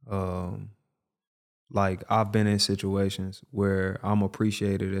 Like, I've been in situations where I'm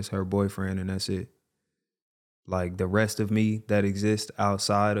appreciated as her boyfriend, and that's it. Like, the rest of me that exists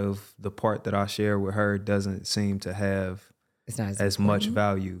outside of the part that I share with her doesn't seem to have It's not as much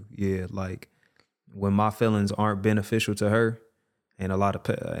value. Yeah, like when my feelings aren't beneficial to her, ain't a lot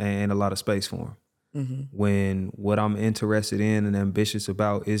of space for them. Mm-hmm. When what I'm interested in and ambitious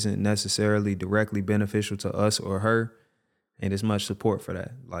about isn't necessarily directly beneficial to us or her, ain't as much support for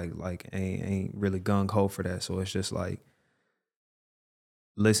that. Like ain't really gung ho for that. So it's just like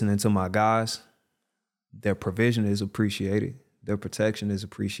listening to my guys. Their provision is appreciated. Their protection is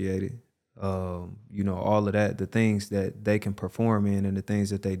appreciated. All of that, the things that they can perform in and the things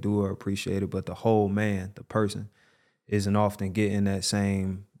that they do are appreciated. But the whole man, the person, isn't often getting that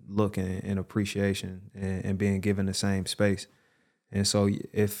same look and appreciation and being given the same space. And so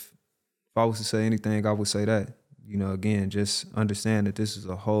if I was to say anything, I would say that, again, just understand that this is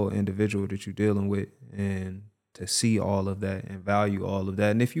a whole individual that you're dealing with, and to see all of that and value all of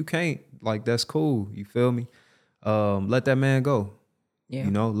that. And if you can't, like, that's cool. You feel me? Let that man go. Yeah.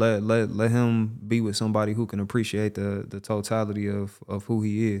 Let him be with somebody who can appreciate the totality of who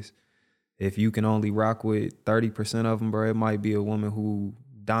he is. If you can only rock with 30% of them, bro, it might be a woman who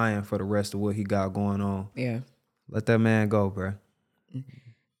dying for the rest of what he got going on. Yeah. Let that man go, bro.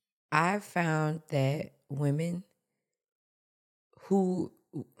 I've found that women who,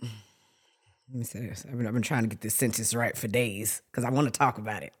 let me say this. I've been trying to get this sentence right for days because I want to talk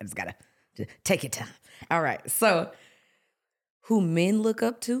about it. I just gotta take your time. All right. So, who men look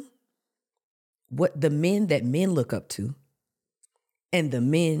up to, what the men that men look up to, and the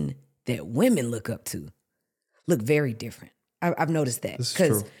men that women look up to look very different. I've noticed that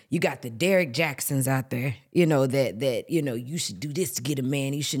because you got the Derek Jacksons out there, you know, that you know, you should do this to get a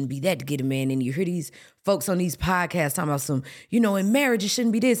man, you shouldn't be that to get a man, and you hear these folks on these podcasts talking about some, you know, in marriage it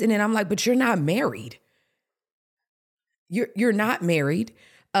shouldn't be this, and then I'm like, but you're not married. You're not married,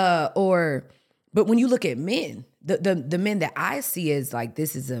 but when you look at men, the men that I see as like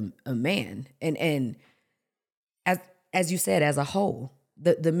this is a man, and as you said, as a whole,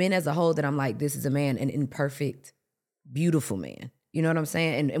 the men as a whole that I'm like this is a man, an imperfect, beautiful man. You know what I'm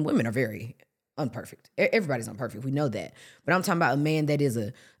saying? And women are very unperfect. Everybody's unperfect. We know that. But I'm talking about a man that is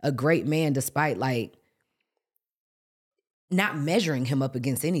a great man despite like not measuring him up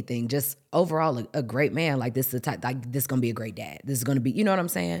against anything. Just overall a great man. Like this is the type, like this is gonna be a great dad. This is gonna be, you know what I'm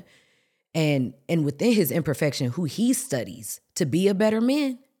saying? And within his imperfection, who he studies to be a better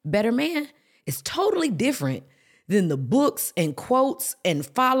man is totally different than the books and quotes and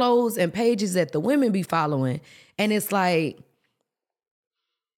follows and pages that the women be following. And it's like,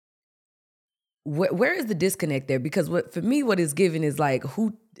 where is the disconnect there? Because for me, what is given is like,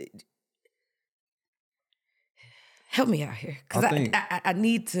 who, help me out here. Because I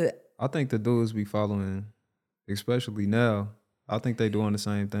need to. I think the dudes be following, especially now, I think they doing the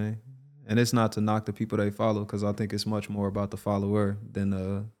same thing. And it's not to knock the people they follow, because I think it's much more about the follower than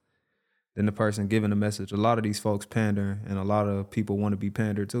the person giving the message. A lot of these folks pander, and a lot of people want to be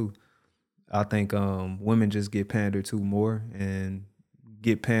pandered to. I think women just get pandered to more and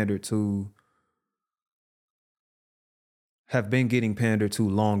get pandered to, have been getting pandered to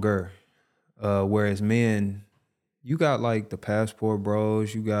longer. Whereas men, you got like the Passport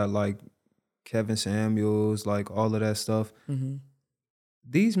Bros, you got like Kevin Samuels, like all of that stuff. Mm-hmm.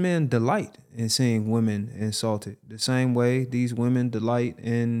 These men delight in seeing women insulted. The same way these women delight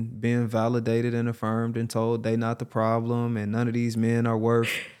in being validated and affirmed and told they not the problem and none of these men are worth,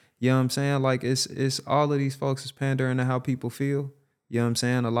 you know what I'm saying? Like it's all of these folks is pandering to how people feel. You know what I'm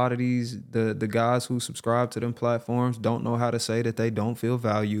saying? A lot of these, the guys who subscribe to them platforms don't know how to say that they don't feel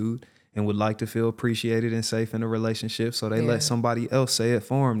valued and would like to feel appreciated and safe in a relationship. So they let somebody else say it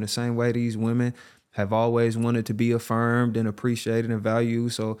for them. The same way these women have always wanted to be affirmed and appreciated and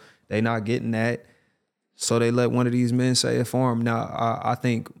valued, so they not getting that. So they let one of these men say it for them. Now, I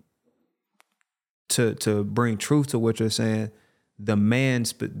think to bring truth to what you're saying,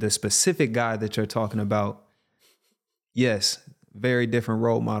 the specific guy that you're talking about, yes, very different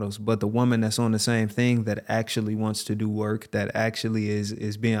role models, but the woman that's on the same thing, that actually wants to do work, that actually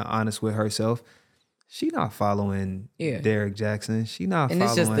is being honest with herself, she not following Derek Jackson. She not and following. And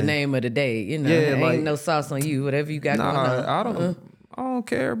it's just the name of the day, you know. Yeah, ain't no sauce on you, whatever you got going on. I don't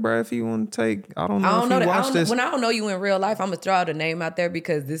care, bro, if you want to take, I don't know if you watch this. When I don't know you in real life, I'm going to throw out a name out there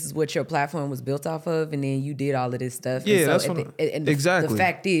because this is what your platform was built off of, and then you did all of this stuff. Yeah, and so that's exactly. The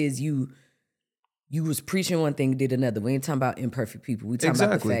fact is, you was preaching one thing, did another. We ain't talking about imperfect people. We talking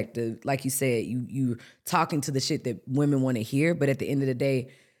about the fact that, like you said, you talking to the shit that women want to hear, but at the end of the day,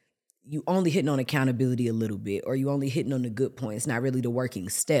 you only hitting on accountability a little bit, or you only hitting on the good points, not really the working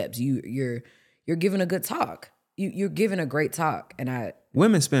steps. You're giving a good talk. You're giving a great talk, and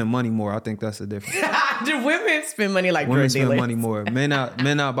women spend money more. I think that's the difference. Do women spend money like women drug spend dealers? money more? Men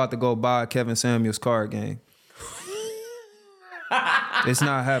not about to go buy Kevin Samuels card game. It's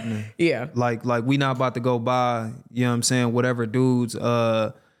not happening. Yeah, like we not about to go buy. You know what I'm saying? Whatever dudes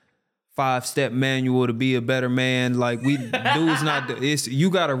 5-step manual to be a better man. Like we dudes not. It's you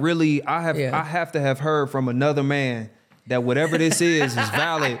gotta really. I have to have heard from another man that whatever this is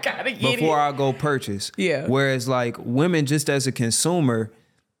valid before I go purchase. Yeah. Whereas like women, just as a consumer,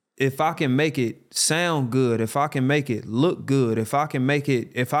 if I can make it sound good, if I can make it look good, if I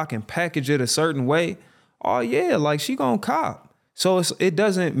can package it a certain way, oh yeah, like she gonna cop. So it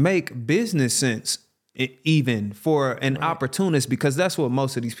doesn't make business sense. Even for an opportunist, because that's what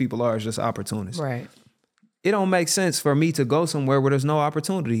most of these people are, is just opportunists. Right. It don't make sense for me to go somewhere where there's no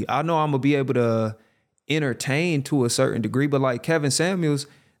opportunity. I know I'm gonna be able to entertain to a certain degree, but like Kevin Samuels,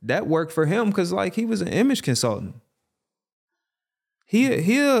 that worked for him because like he was an image consultant. He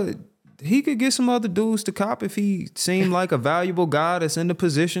could get some other dudes to cop if he seemed like a valuable guy that's in the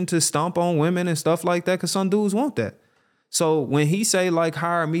position to stomp on women and stuff like that, because some dudes want that. So when he say like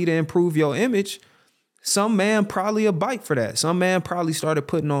hire me to improve your image, some man probably a bite for that. Some man probably started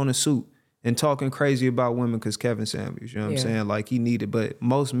putting on a suit and talking crazy about women because Kevin Samuels, you know what I'm saying? Like he needed, but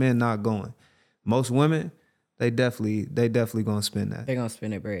most men not going. Most women, they definitely gonna spend that. They're gonna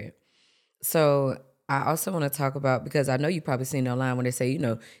spend their bread. So I also want to talk about, because I know you probably seen online when they say, you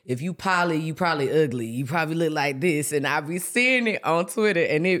know, if you poly, you probably ugly. You probably look like this. And I be seeing it on Twitter,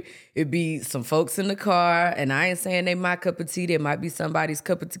 and it be some folks in the car, and I ain't saying they my cup of tea. There might be somebody's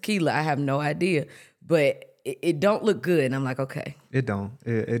cup of tequila. I have no idea. But it don't look good. And I'm like, okay. It don't.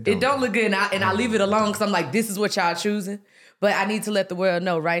 It don't look good. And I leave it alone because I'm like, this is what y'all choosing. But I need to let the world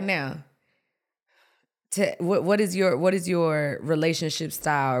know right now. What is your relationship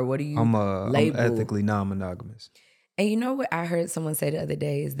style, or what do you label? I'm ethically non-monogamous. And you know what I heard someone say the other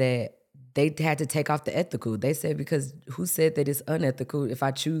day is that they had to take off the ethical. They said, because who said that it's unethical if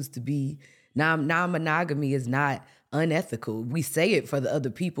I choose to be non-monogamy is not unethical. We say it for the other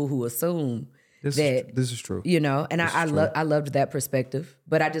people who assume this is true. You know, and I loved that perspective.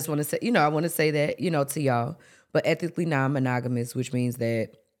 But I just want to say, you know, I want to say that, you know, to y'all, but ethically non-monogamous, which means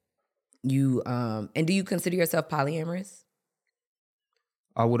that you, and do you consider yourself polyamorous?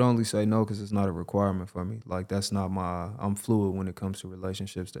 I would only say no because it's not a requirement for me. Like that's not I'm fluid when it comes to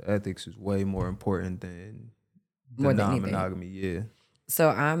relationships. The ethics is way more important than the non-monogamy. Yeah. So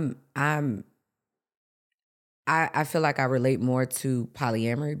I feel like I relate more to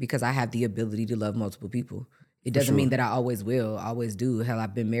polyamory because I have the ability to love multiple people. It doesn't mean that I always will, always do. Hell,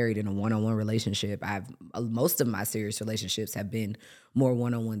 I've been married in a one-on-one relationship. Most of my serious relationships have been more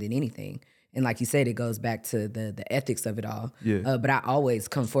one-on-one than anything. And like you said, it goes back to the ethics of it all. Yeah. But I always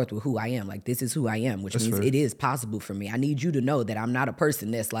come forth with who I am. Like, this is who I am, which means it is possible for me. I need you to know that I'm not a person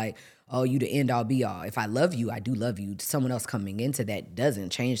that's like, oh, you the end all be all. If I love you, I do love you. Someone else coming into that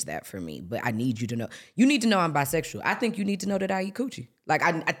doesn't change that for me. But I need you to know. You need to know I'm bisexual. I think you need to know that I eat coochie. Like,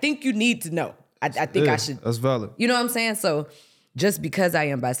 I think you need to know. I think I should. That's valid. You know what I'm saying? So just because I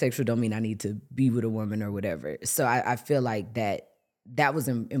am bisexual don't mean I need to be with a woman or whatever. So I feel like that was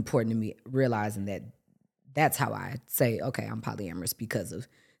important to me, realizing that that's how I say, okay, I'm polyamorous because of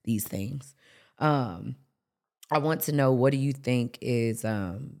these things. I want to know, what do you think is,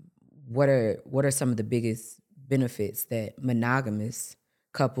 what are some of the biggest benefits that monogamous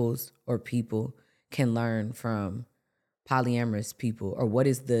couples or people can learn from polyamorous people? Or what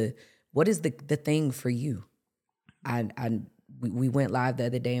is the thing for you? We went live the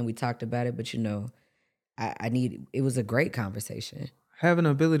other day and we talked about it, but you know, it was a great conversation. Have an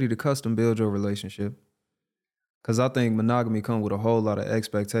ability to custom build your relationship. Because I think monogamy comes with a whole lot of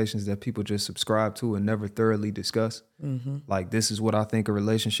expectations that people just subscribe to and never thoroughly discuss. Mm-hmm. Like, this is what I think a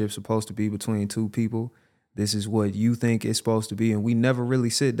relationship's supposed to be between two people. This is what you think it's supposed to be. And we never really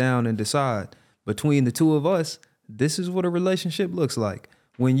sit down and decide between the two of us, this is what a relationship looks like.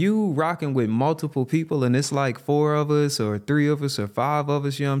 When you rocking with multiple people and it's like 4 of us or 3 of us or 5 of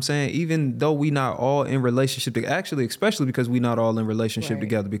us, you know what I'm saying? Even though we not all in relationship, actually, especially because we not all in relationship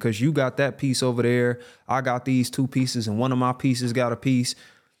together, because you got that piece over there, I got these 2 pieces, and one of my pieces got a piece.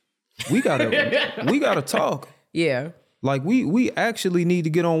 We gotta talk. Yeah. Like we actually need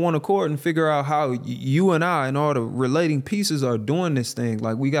to get on one accord and figure out how you and I and all the relating pieces are doing this thing.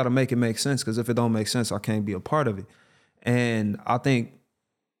 Like, we got to make it make sense, because if it don't make sense, I can't be a part of it. And I think,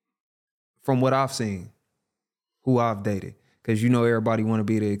 from what I've seen, who I've dated, because you know everybody want to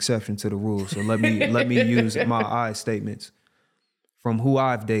be the exception to the rule. So let me use my I statements. From who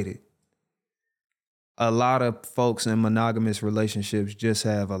I've dated, a lot of folks in monogamous relationships just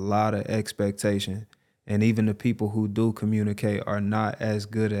have a lot of expectation, and even the people who do communicate are not as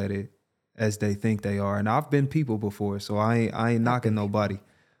good at it as they think they are. And I've been people before, so I ain't knocking nobody.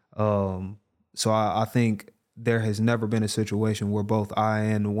 So I think there has never been a situation where both I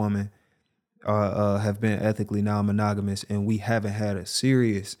and the woman have been ethically non-monogamous, and we haven't had a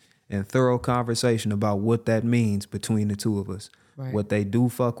serious and thorough conversation about what that means between the two of us. Right. What they do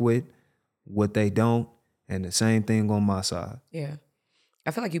fuck with, what they don't, and the same thing on my side. Yeah. I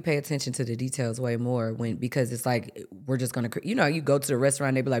feel like you pay attention to the details way more because it's like, we're just going to, you know, you go to the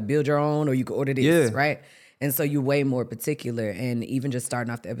restaurant, they be like, build your own, or you can order this, right? And so you're way more particular. And even just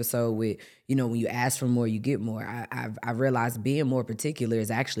starting off the episode with, you know, when you ask for more, you get more. I realized being more particular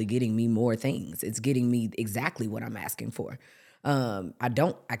is actually getting me more things. It's getting me exactly what I'm asking for.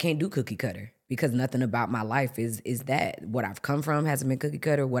 I can't do cookie cutter, because nothing about my life is that. What I've come from hasn't been cookie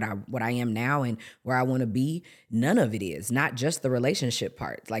cutter. What I am now and where I want to be, none of it is. Not just the relationship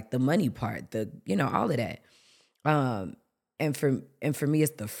part, like the money part, you know, all of that. And for me,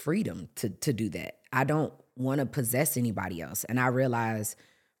 it's the freedom to do that. I don't want to possess anybody else. And I realize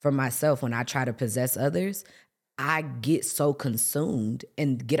for myself, when I try to possess others, I get so consumed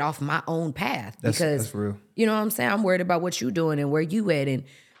and get off my own path because that's real. You know what I'm saying? I'm worried about what you're doing and where you at, and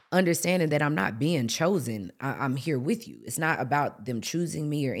understanding that I'm not being chosen. I'm here with you. It's not about them choosing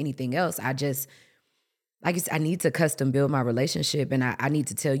me or anything else. I just, like I said, I need to custom build my relationship, and I need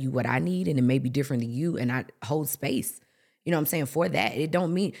to tell you what I need, and it may be different than you, and I hold space. You know what I'm saying? For that. It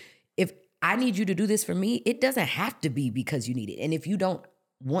don't mean, if I need you to do this for me, it doesn't have to be because you need it. And if you don't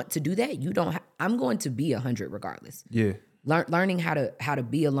want to do that, you don't. I'm going to be 100 regardless. Yeah. Learning how to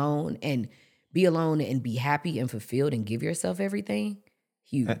be alone and be happy and fulfilled and give yourself everything.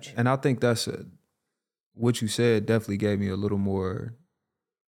 Huge. And I think that's what you said definitely gave me a little more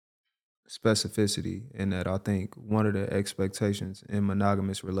specificity in that. I think one of the expectations in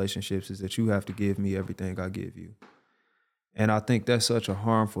monogamous relationships is that you have to give me everything I give you. And I think that's such a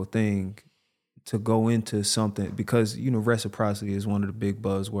harmful thing to go into something, because, you know, reciprocity is one of the big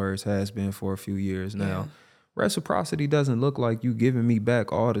buzzwords, has been for a few years now. Yeah. Reciprocity doesn't look like you giving me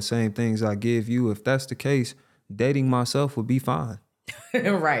back all the same things I give you. If that's the case, dating myself would be fine.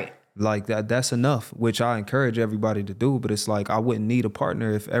 Right. Like that's enough, which I encourage everybody to do. But it's like, I wouldn't need a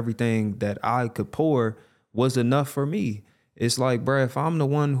partner if everything that I could pour was enough for me. It's like, bruh, if I'm the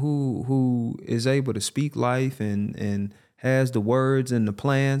one who is able to speak life and has the words and the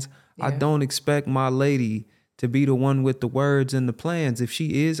plans, yeah. I don't expect my lady to be the one with the words and the plans. If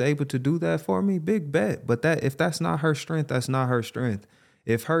she is able to do that for me, big bet. But if that's not her strength, that's not her strength.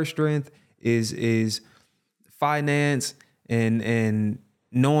 If her strength is finance and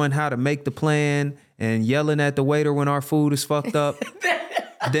knowing how to make the plan and yelling at the waiter when our food is fucked up,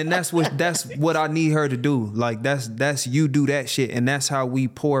 then that's what I need her to do. Like that's you do that shit, and that's how we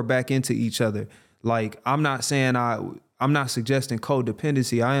pour back into each other. Like, I'm not suggesting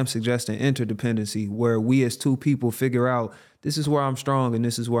codependency. I am suggesting interdependency, where we as two people figure out, this is where I'm strong and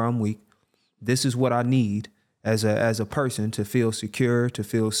this is where I'm weak. This is what I need as a person to feel secure, to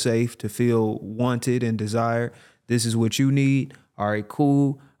feel safe, to feel wanted and desired. This is what you need. All right,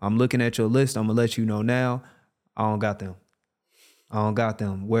 cool. I'm looking at your list. I'm gonna let you know now. I don't got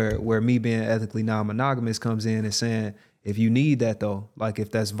them. Where me being ethically non-monogamous comes in and saying, if you need that though, like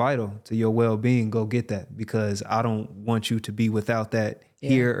if that's vital to your well-being, go get that, because I don't want you to be without that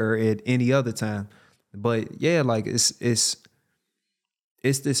here or at any other time. But yeah, like it's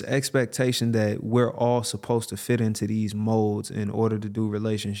this expectation that we're all supposed to fit into these molds in order to do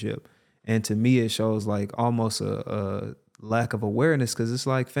relationship. And to me, it shows like almost a lack of awareness, because it's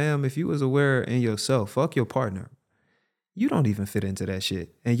like, fam, if you was aware in yourself, fuck your partner. You don't even fit into that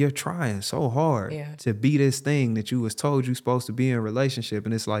shit. And you're trying so hard to be this thing that you was told you're supposed to be in a relationship.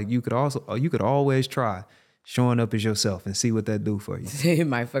 And it's like, you could always try showing up as yourself and see what that do for you. It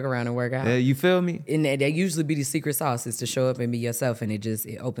might fuck around and work out. You feel me? And that usually be the secret sauce, is to show up and be yourself, and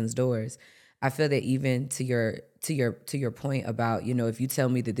it opens doors. I feel that even to your point about, you know, if you tell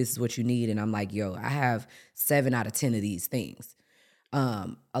me that this is what you need and I'm like, yo, I have 7 out of 10 of these things.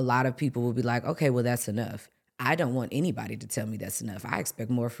 A lot of people will be like, okay, well, that's enough. I don't want anybody to tell me that's enough. I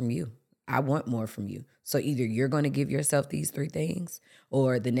expect more from you. I want more from you. So either you're going to give yourself these 3 things,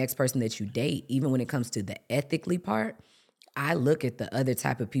 or the next person that you date, even when it comes to the ethically part, I look at the other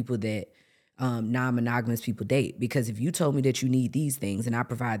type of people that non-monogamous people date. Because if you told me that you need these things and I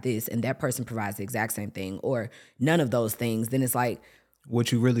provide this, and that person provides the exact same thing or none of those things, then it's like,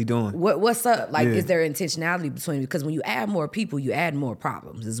 what you really doing? What's up? Like, is there intentionality between? Because when you add more people, you add more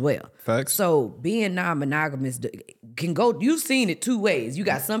problems as well. Facts. So being non-monogamous can go, you've seen it 2 ways. You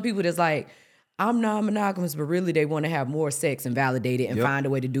got some people that's like, I'm non-monogamous, but really they want to have more sex and validate it and find a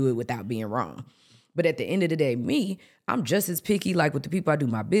way to do it without being wrong. But at the end of the day, I'm just as picky, like with the people I do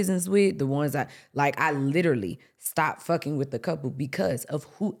my business with, the ones I literally stopped fucking with the couple because of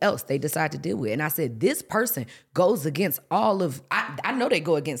who else they decide to deal with. And I said, this person goes against I know they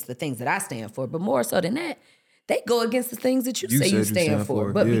go against the things that I stand for, but more so than that, they go against the things that you say you stand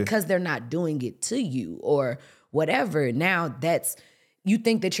for. But because they're not doing it to you or whatever, now you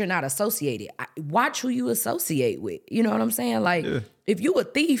think that you're not associated. Watch who you associate with. You know what I'm saying? Like, if you a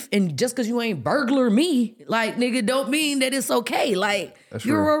thief and just because you ain't burglar me, like, nigga, don't mean that it's okay. Like,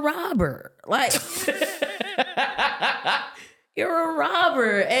 you're a robber. Like, you're a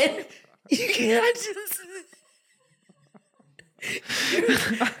robber. And you can't just...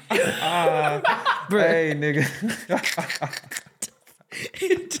 Hey, nigga.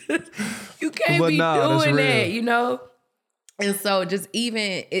 You can't be doing that, you know? And so just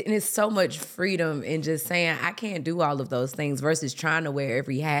it's so much freedom in just saying, I can't do all of those things, versus trying to wear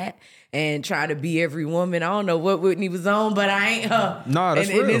every hat and try to be every woman. I don't know what Whitney was on, but I ain't her. No, that's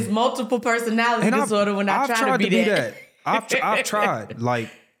real. And it's multiple personality disorder when I try to be that. I've tried, like,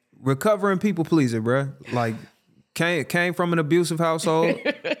 recovering people pleaser, bruh. Like, came from an abusive household,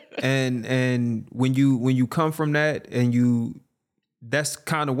 and when you come from that, and that's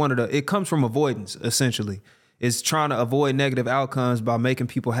kind of one of it comes from avoidance, essentially. It's trying to avoid negative outcomes by making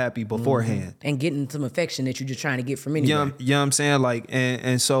people happy beforehand. And getting some affection that you're just trying to get from anywhere. You know what I'm saying? Like,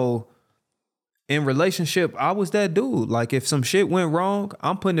 and so in relationship, I was that dude. Like, if some shit went wrong,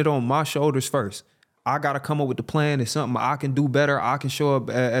 I'm putting it on my shoulders first. I got to come up with the plan. It's something I can do better. I can show up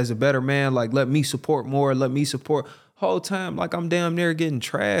as a better man. Like, let me support more. Let me support. Whole time, like, I'm damn near getting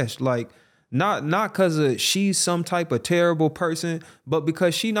trashed. Like, not because she's some type of terrible person, but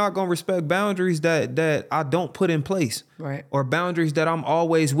because she not gonna respect boundaries that I don't put in place, right? Or boundaries that I'm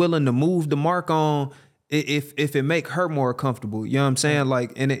always willing to move the mark on if it make her more comfortable. You know what I'm saying? Right.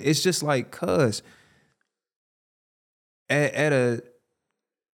 Like, and it's just like, cuz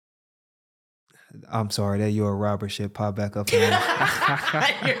I'm sorry that you're a robber shit pop back up. You're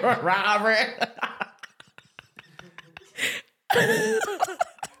a robber.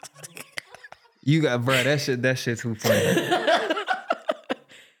 You got, bro, that shit too funny.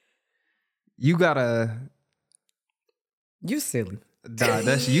 You gotta. You silly. Nah,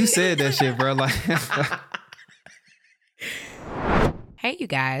 you said that shit, bro. Like. Hey, you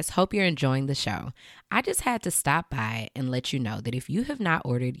guys. Hope you're enjoying the show. I just had to stop by and let you know that if you have not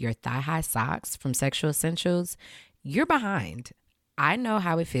ordered your thigh-high socks from Sexual Essentials, you're behind. I know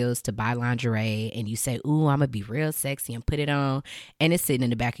how it feels to buy lingerie and you say, ooh, I'm going to be real sexy and put it on, and it's sitting in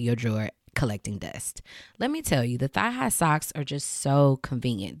the back of your drawer collecting dust. Let me tell you, the thigh-high socks are just so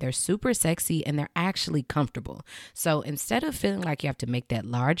convenient. They're super sexy and they're actually comfortable. So instead of feeling like you have to make that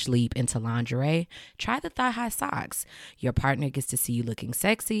large leap into lingerie, try the thigh-high socks. Your partner gets to see you looking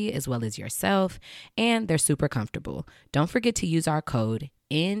sexy as well as yourself, and they're super comfortable. Don't forget to use our code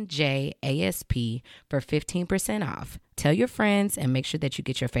NJASP for 15% off. Tell your friends and make sure that you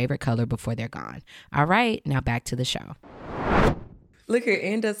get your favorite color before they're gone. All right, now back to the show. Look here,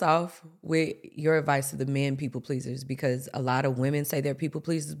 end us off with your advice to the men people pleasers, because a lot of women say they're people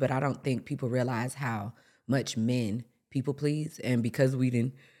pleasers, but I don't think people realize how much men people please. And because we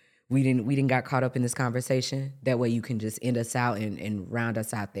didn't got caught up in this conversation, that way you can just end us out and round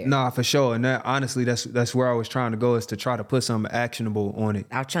us out there. Nah, for sure. And that, honestly, that's where I was trying to go, is to try to put something actionable on it.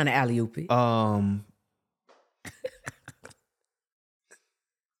 I was trying to alley-oop it.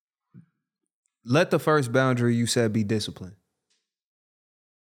 Let the first boundary you said be discipline.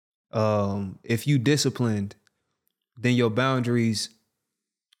 If you disciplined, then your boundaries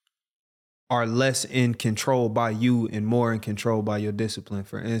are less in control by you and more in control by your discipline.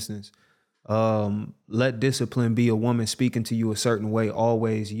 For instance, let discipline be a woman speaking to you a certain way,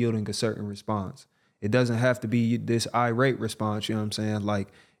 always yielding a certain response. It doesn't have to be this irate response. You know what I'm saying? Like,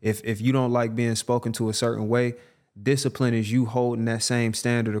 if you don't like being spoken to a certain way, discipline is you holding that same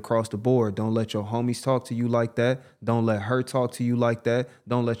standard across the board. Don't let your homies talk to you like that. Don't let her talk to you like that.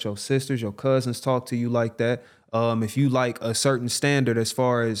 Don't let your sisters, your cousins talk to you like that. If you like a certain standard as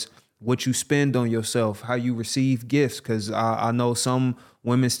far as what you spend on yourself, how you receive gifts, because I know some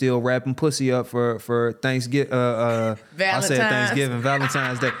women still wrapping pussy up for Thanksgiving. I said Thanksgiving,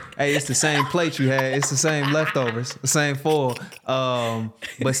 Valentine's Day. Hey, it's the same plate you had. It's the same leftovers, the same foil.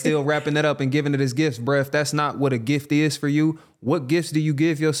 But still wrapping it up and giving it as gifts, bruh. If that's not what a gift is for you, what gifts do you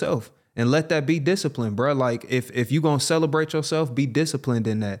give yourself? And let that be discipline, bro. Like, if you gonna celebrate yourself, be disciplined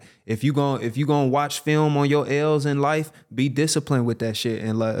in that. If you gonna watch film on your L's in life, be disciplined with that shit.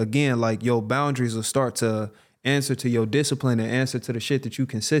 And like, again, like, your boundaries will start to answer to your discipline and answer to the shit that you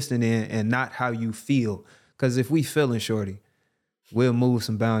consistent in, and not how you feel. Because if we feeling shorty, we'll move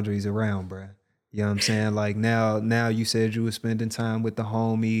some boundaries around, bro. You know what I'm saying? Like, now you said you were spending time with the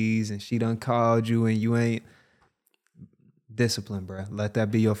homies and she done called you and you ain't. Discipline, bro. Let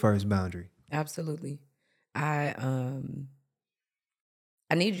that be your first boundary. Absolutely. I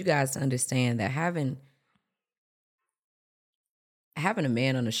need you guys to understand that having a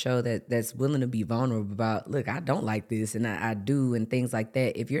man on the show that's willing to be vulnerable about, look, I don't like this and I do, and things like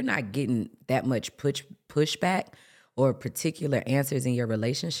that. If you're not getting that much pushback or particular answers in your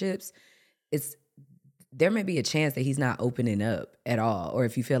relationships, there may be a chance that he's not opening up at all. Or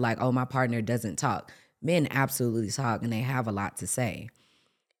if you feel like, oh, my partner doesn't talk. Men absolutely talk and they have a lot to say.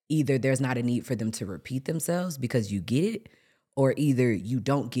 Either there's not a need for them to repeat themselves because you get it, or either you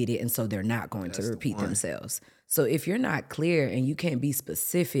don't get it and so they're not going to repeat themselves. So if you're not clear and you can't be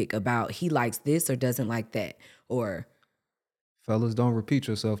specific about he likes this or doesn't like that, or... Fellas, don't repeat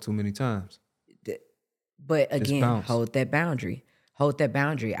yourself too many times. But again, hold that boundary. Hold that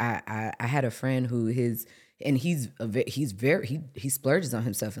boundary. I had a friend who he splurges on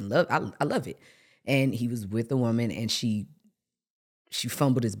himself and love. I love it. And he was with a woman and she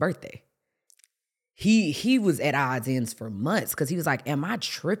fumbled his birthday. he was at odds ends for months because he was like, am I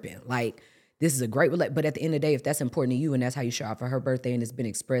tripping? Like, this is a great relationship. But at the end of the day, if that's important to you and that's how you show up for her birthday and it's been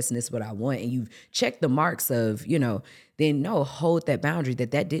expressed and this is what I want, and you've checked the marks of, then no, hold that boundary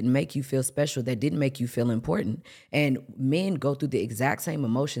that didn't make you feel special, that didn't make you feel important. And men go through the exact same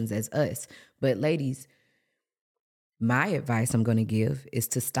emotions as us. But ladies, my advice I'm going to give is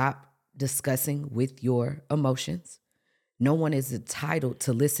to stop discussing with your emotions. No one is entitled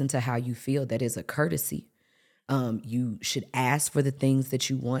to listen to how you feel. That is a courtesy. You should ask for the things that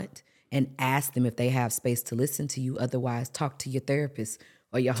you want and ask them if they have space to listen to you. Otherwise, talk to your therapist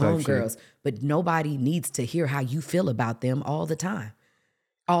or your homegirls. But nobody needs to hear how you feel about them all the time.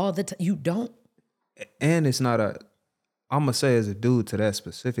 All the time. You don't. And it's not I'm going to say as a dude to that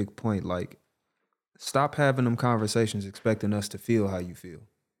specific point, like, stop having them conversations expecting us to feel how you feel.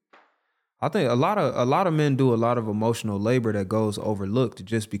 I think a lot of men do a lot of emotional labor that goes overlooked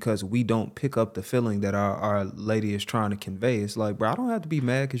just because we don't pick up the feeling that our lady is trying to convey. It's like, bro, I don't have to be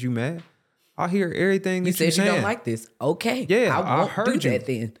mad because you mad. I hear everything that you're saying. You don't like this. Okay. Yeah, I won't heard do that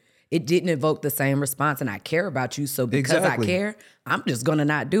then. It didn't evoke the same response, and I care about you. So because I care, I'm just going to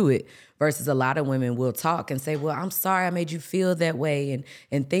not do it. Versus a lot of women will talk and say, well, I'm sorry I made you feel that way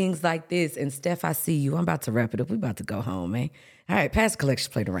and things like this. And Steph, I see you. I'm about to wrap it up. We about to go home, man. All right, pass the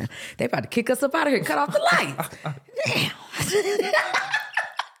collection plate around. They about to kick us up out of here, cut off the lights. Damn.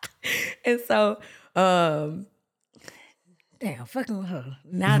 And so, damn, fucking with her.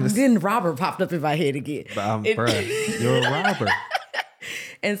 Now then Robert popped up in my head again. But I'm proud. You're a robber.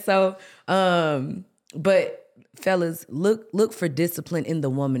 And so, but fellas, look for discipline in the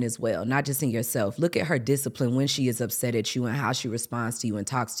woman as well, not just in yourself. Look at her discipline when she is upset at you and how she responds to you and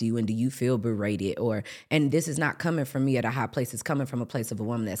talks to you. And do you feel berated? And this is not coming from me at a high place. It's coming from a place of a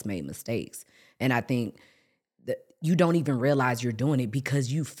woman that's made mistakes. And I think that you don't even realize you're doing it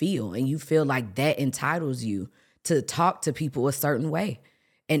because you feel like that entitles you to talk to people a certain way.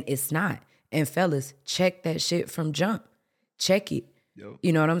 And it's not. And fellas, check that shit from jump. Check it. Yep.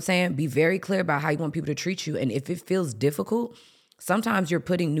 You know what I'm saying? Be very clear about how you want people to treat you. And if it feels difficult, sometimes you're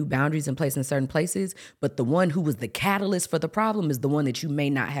putting new boundaries in place in certain places, but the one who was the catalyst for the problem is the one that you may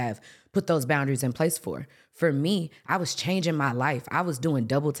not have put those boundaries in place for. For me, I was changing my life. I was doing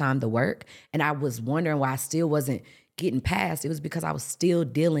double time the work, and I was wondering why I still wasn't getting past. It was because I was still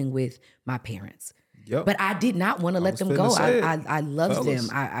dealing with my parents. Yep. But I did not want to let them go. I loved them.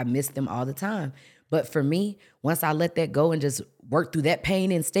 I missed them all the time. But for me, once I let that go and just work through that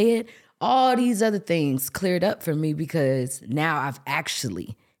pain instead, all these other things cleared up for me because now I've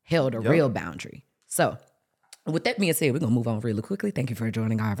actually held a real boundary. So with that being said, we're going to move on really quickly. Thank you for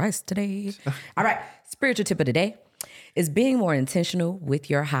joining our advice today. All right. Spiritual tip of the day is being more intentional with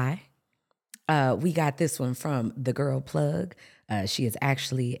your high. We got this one from the girl Plug. She is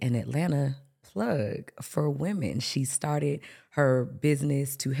actually an Atlanta plug for women. She started her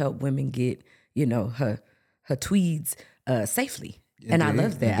business to help women get her tweeds safely. Indeed, and I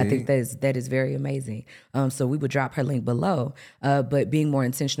love that. Indeed. I think that is very amazing. So we would drop her link below. But being more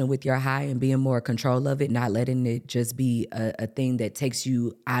intentional with your high and being more in control of it, not letting it just be a thing that takes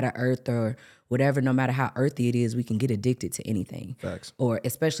you out of earth or whatever, no matter how earthy it is, we can get addicted to anything. Facts. Or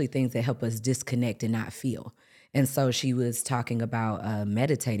especially things that help us disconnect and not feel. And so she was talking about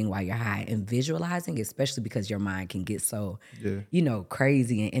meditating while you're high and visualizing, especially because your mind can get so,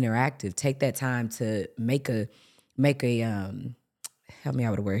 crazy and interactive. Take that time to make a help me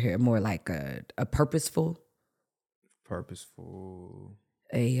out with a word here, more like a purposeful,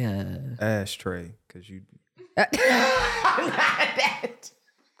 ashtray, because you.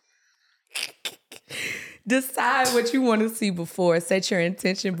 Decide what you want to see before. Set your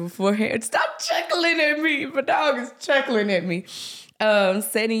intention beforehand. Stop chuckling at me. My dog is chuckling at me.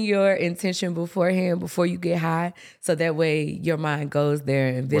 Setting your intention beforehand before you get high, so that way your mind goes there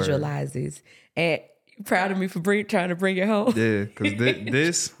and visualizes. Word. And you proud of me for trying to bring it home? Yeah, because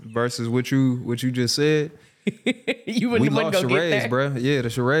this versus what you just said. We lost charades, bro. Yeah,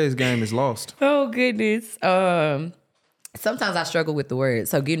 the charades game is lost. Oh goodness. Sometimes I struggle with the word.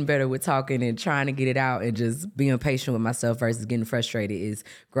 So getting better with talking and trying to get it out and just being patient with myself versus getting frustrated is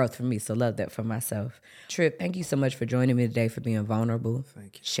growth for me. So love that for myself. Tripp, thank you so much for joining me today, for being vulnerable,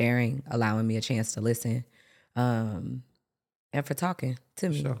 thank you, sharing, allowing me a chance to listen, and for talking to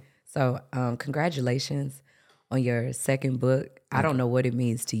me. Sure. So congratulations on your second book. I don't know what it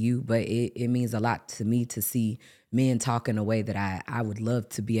means to you, but it means a lot to me to see men talk in a way that I would love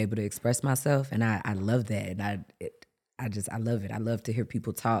to be able to express myself. And I love that. And I love it. I love to hear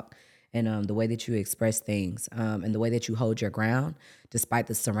people talk and the way that you express things and the way that you hold your ground despite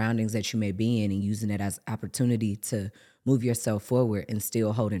the surroundings that you may be in, and using it as opportunity to move yourself forward and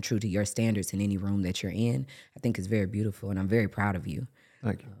still holding true to your standards in any room that you're in, I think is very beautiful, and I'm very proud of you.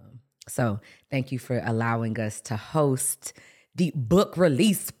 Thank you. So thank you for allowing us to host the book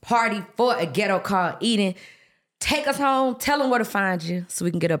release party for A Ghetto Called Eden. Take us home. Tell them where to find you so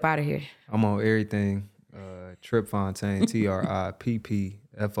we can get up out of here. I'm on everything. Tripp Fontane,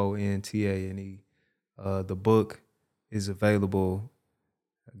 TRIPPFONTANE. The book is available.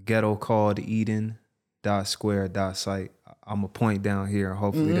 Ghetto Called Eden.square.site. I'm going to point down here and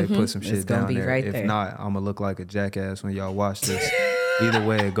hopefully they put some shit down there. Right if there. not, I'm going to look like a jackass when y'all watch this. Either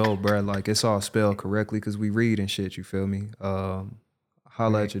way it go, bro. Like, it's all spelled correctly because we read and shit, you feel me?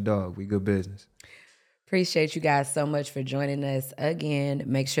 Holla at your dog. We good business. Appreciate you guys so much for joining us again.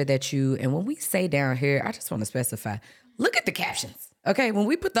 Make sure that and when we say down here, I just want to specify, look at the captions. Okay, when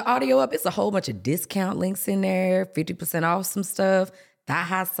we put the audio up, it's a whole bunch of discount links in there, 50% off some stuff,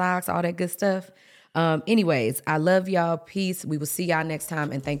 thigh-high socks, all that good stuff. Anyways, I love y'all. Peace. We will see y'all next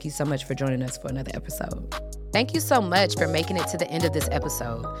time, and thank you so much for joining us for another episode. Thank you so much for making it to the end of this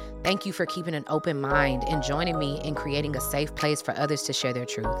episode. Thank you for keeping an open mind and joining me in creating a safe place for others to share their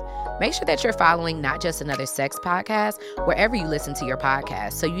truth. Make sure that you're following Not Just Another Sex Podcast wherever you listen to your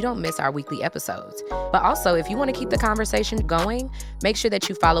podcast so you don't miss our weekly episodes. But also, if you want to keep the conversation going, make sure that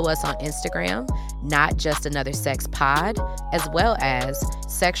you follow us on Instagram, Not Just Another Sex Pod, as well as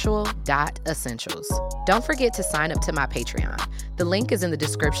sexual.essentials. Don't forget to sign up to my Patreon. The link is in the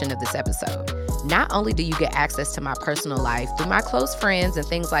description of this episode. Not only do you get access to my personal life through my close friends and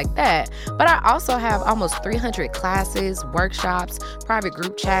things like that, but I also have almost 300 classes, workshops, private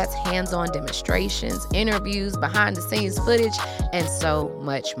group chats, hands-on demonstrations, interviews, behind-the-scenes footage, and so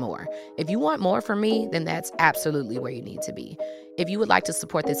much more. If you want more from me, then that's absolutely where you need to be. If you would like to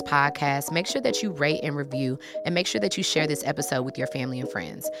support this podcast, make sure that you rate and review, and make sure that you share this episode with your family and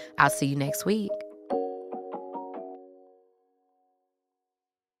friends. I'll see you next week.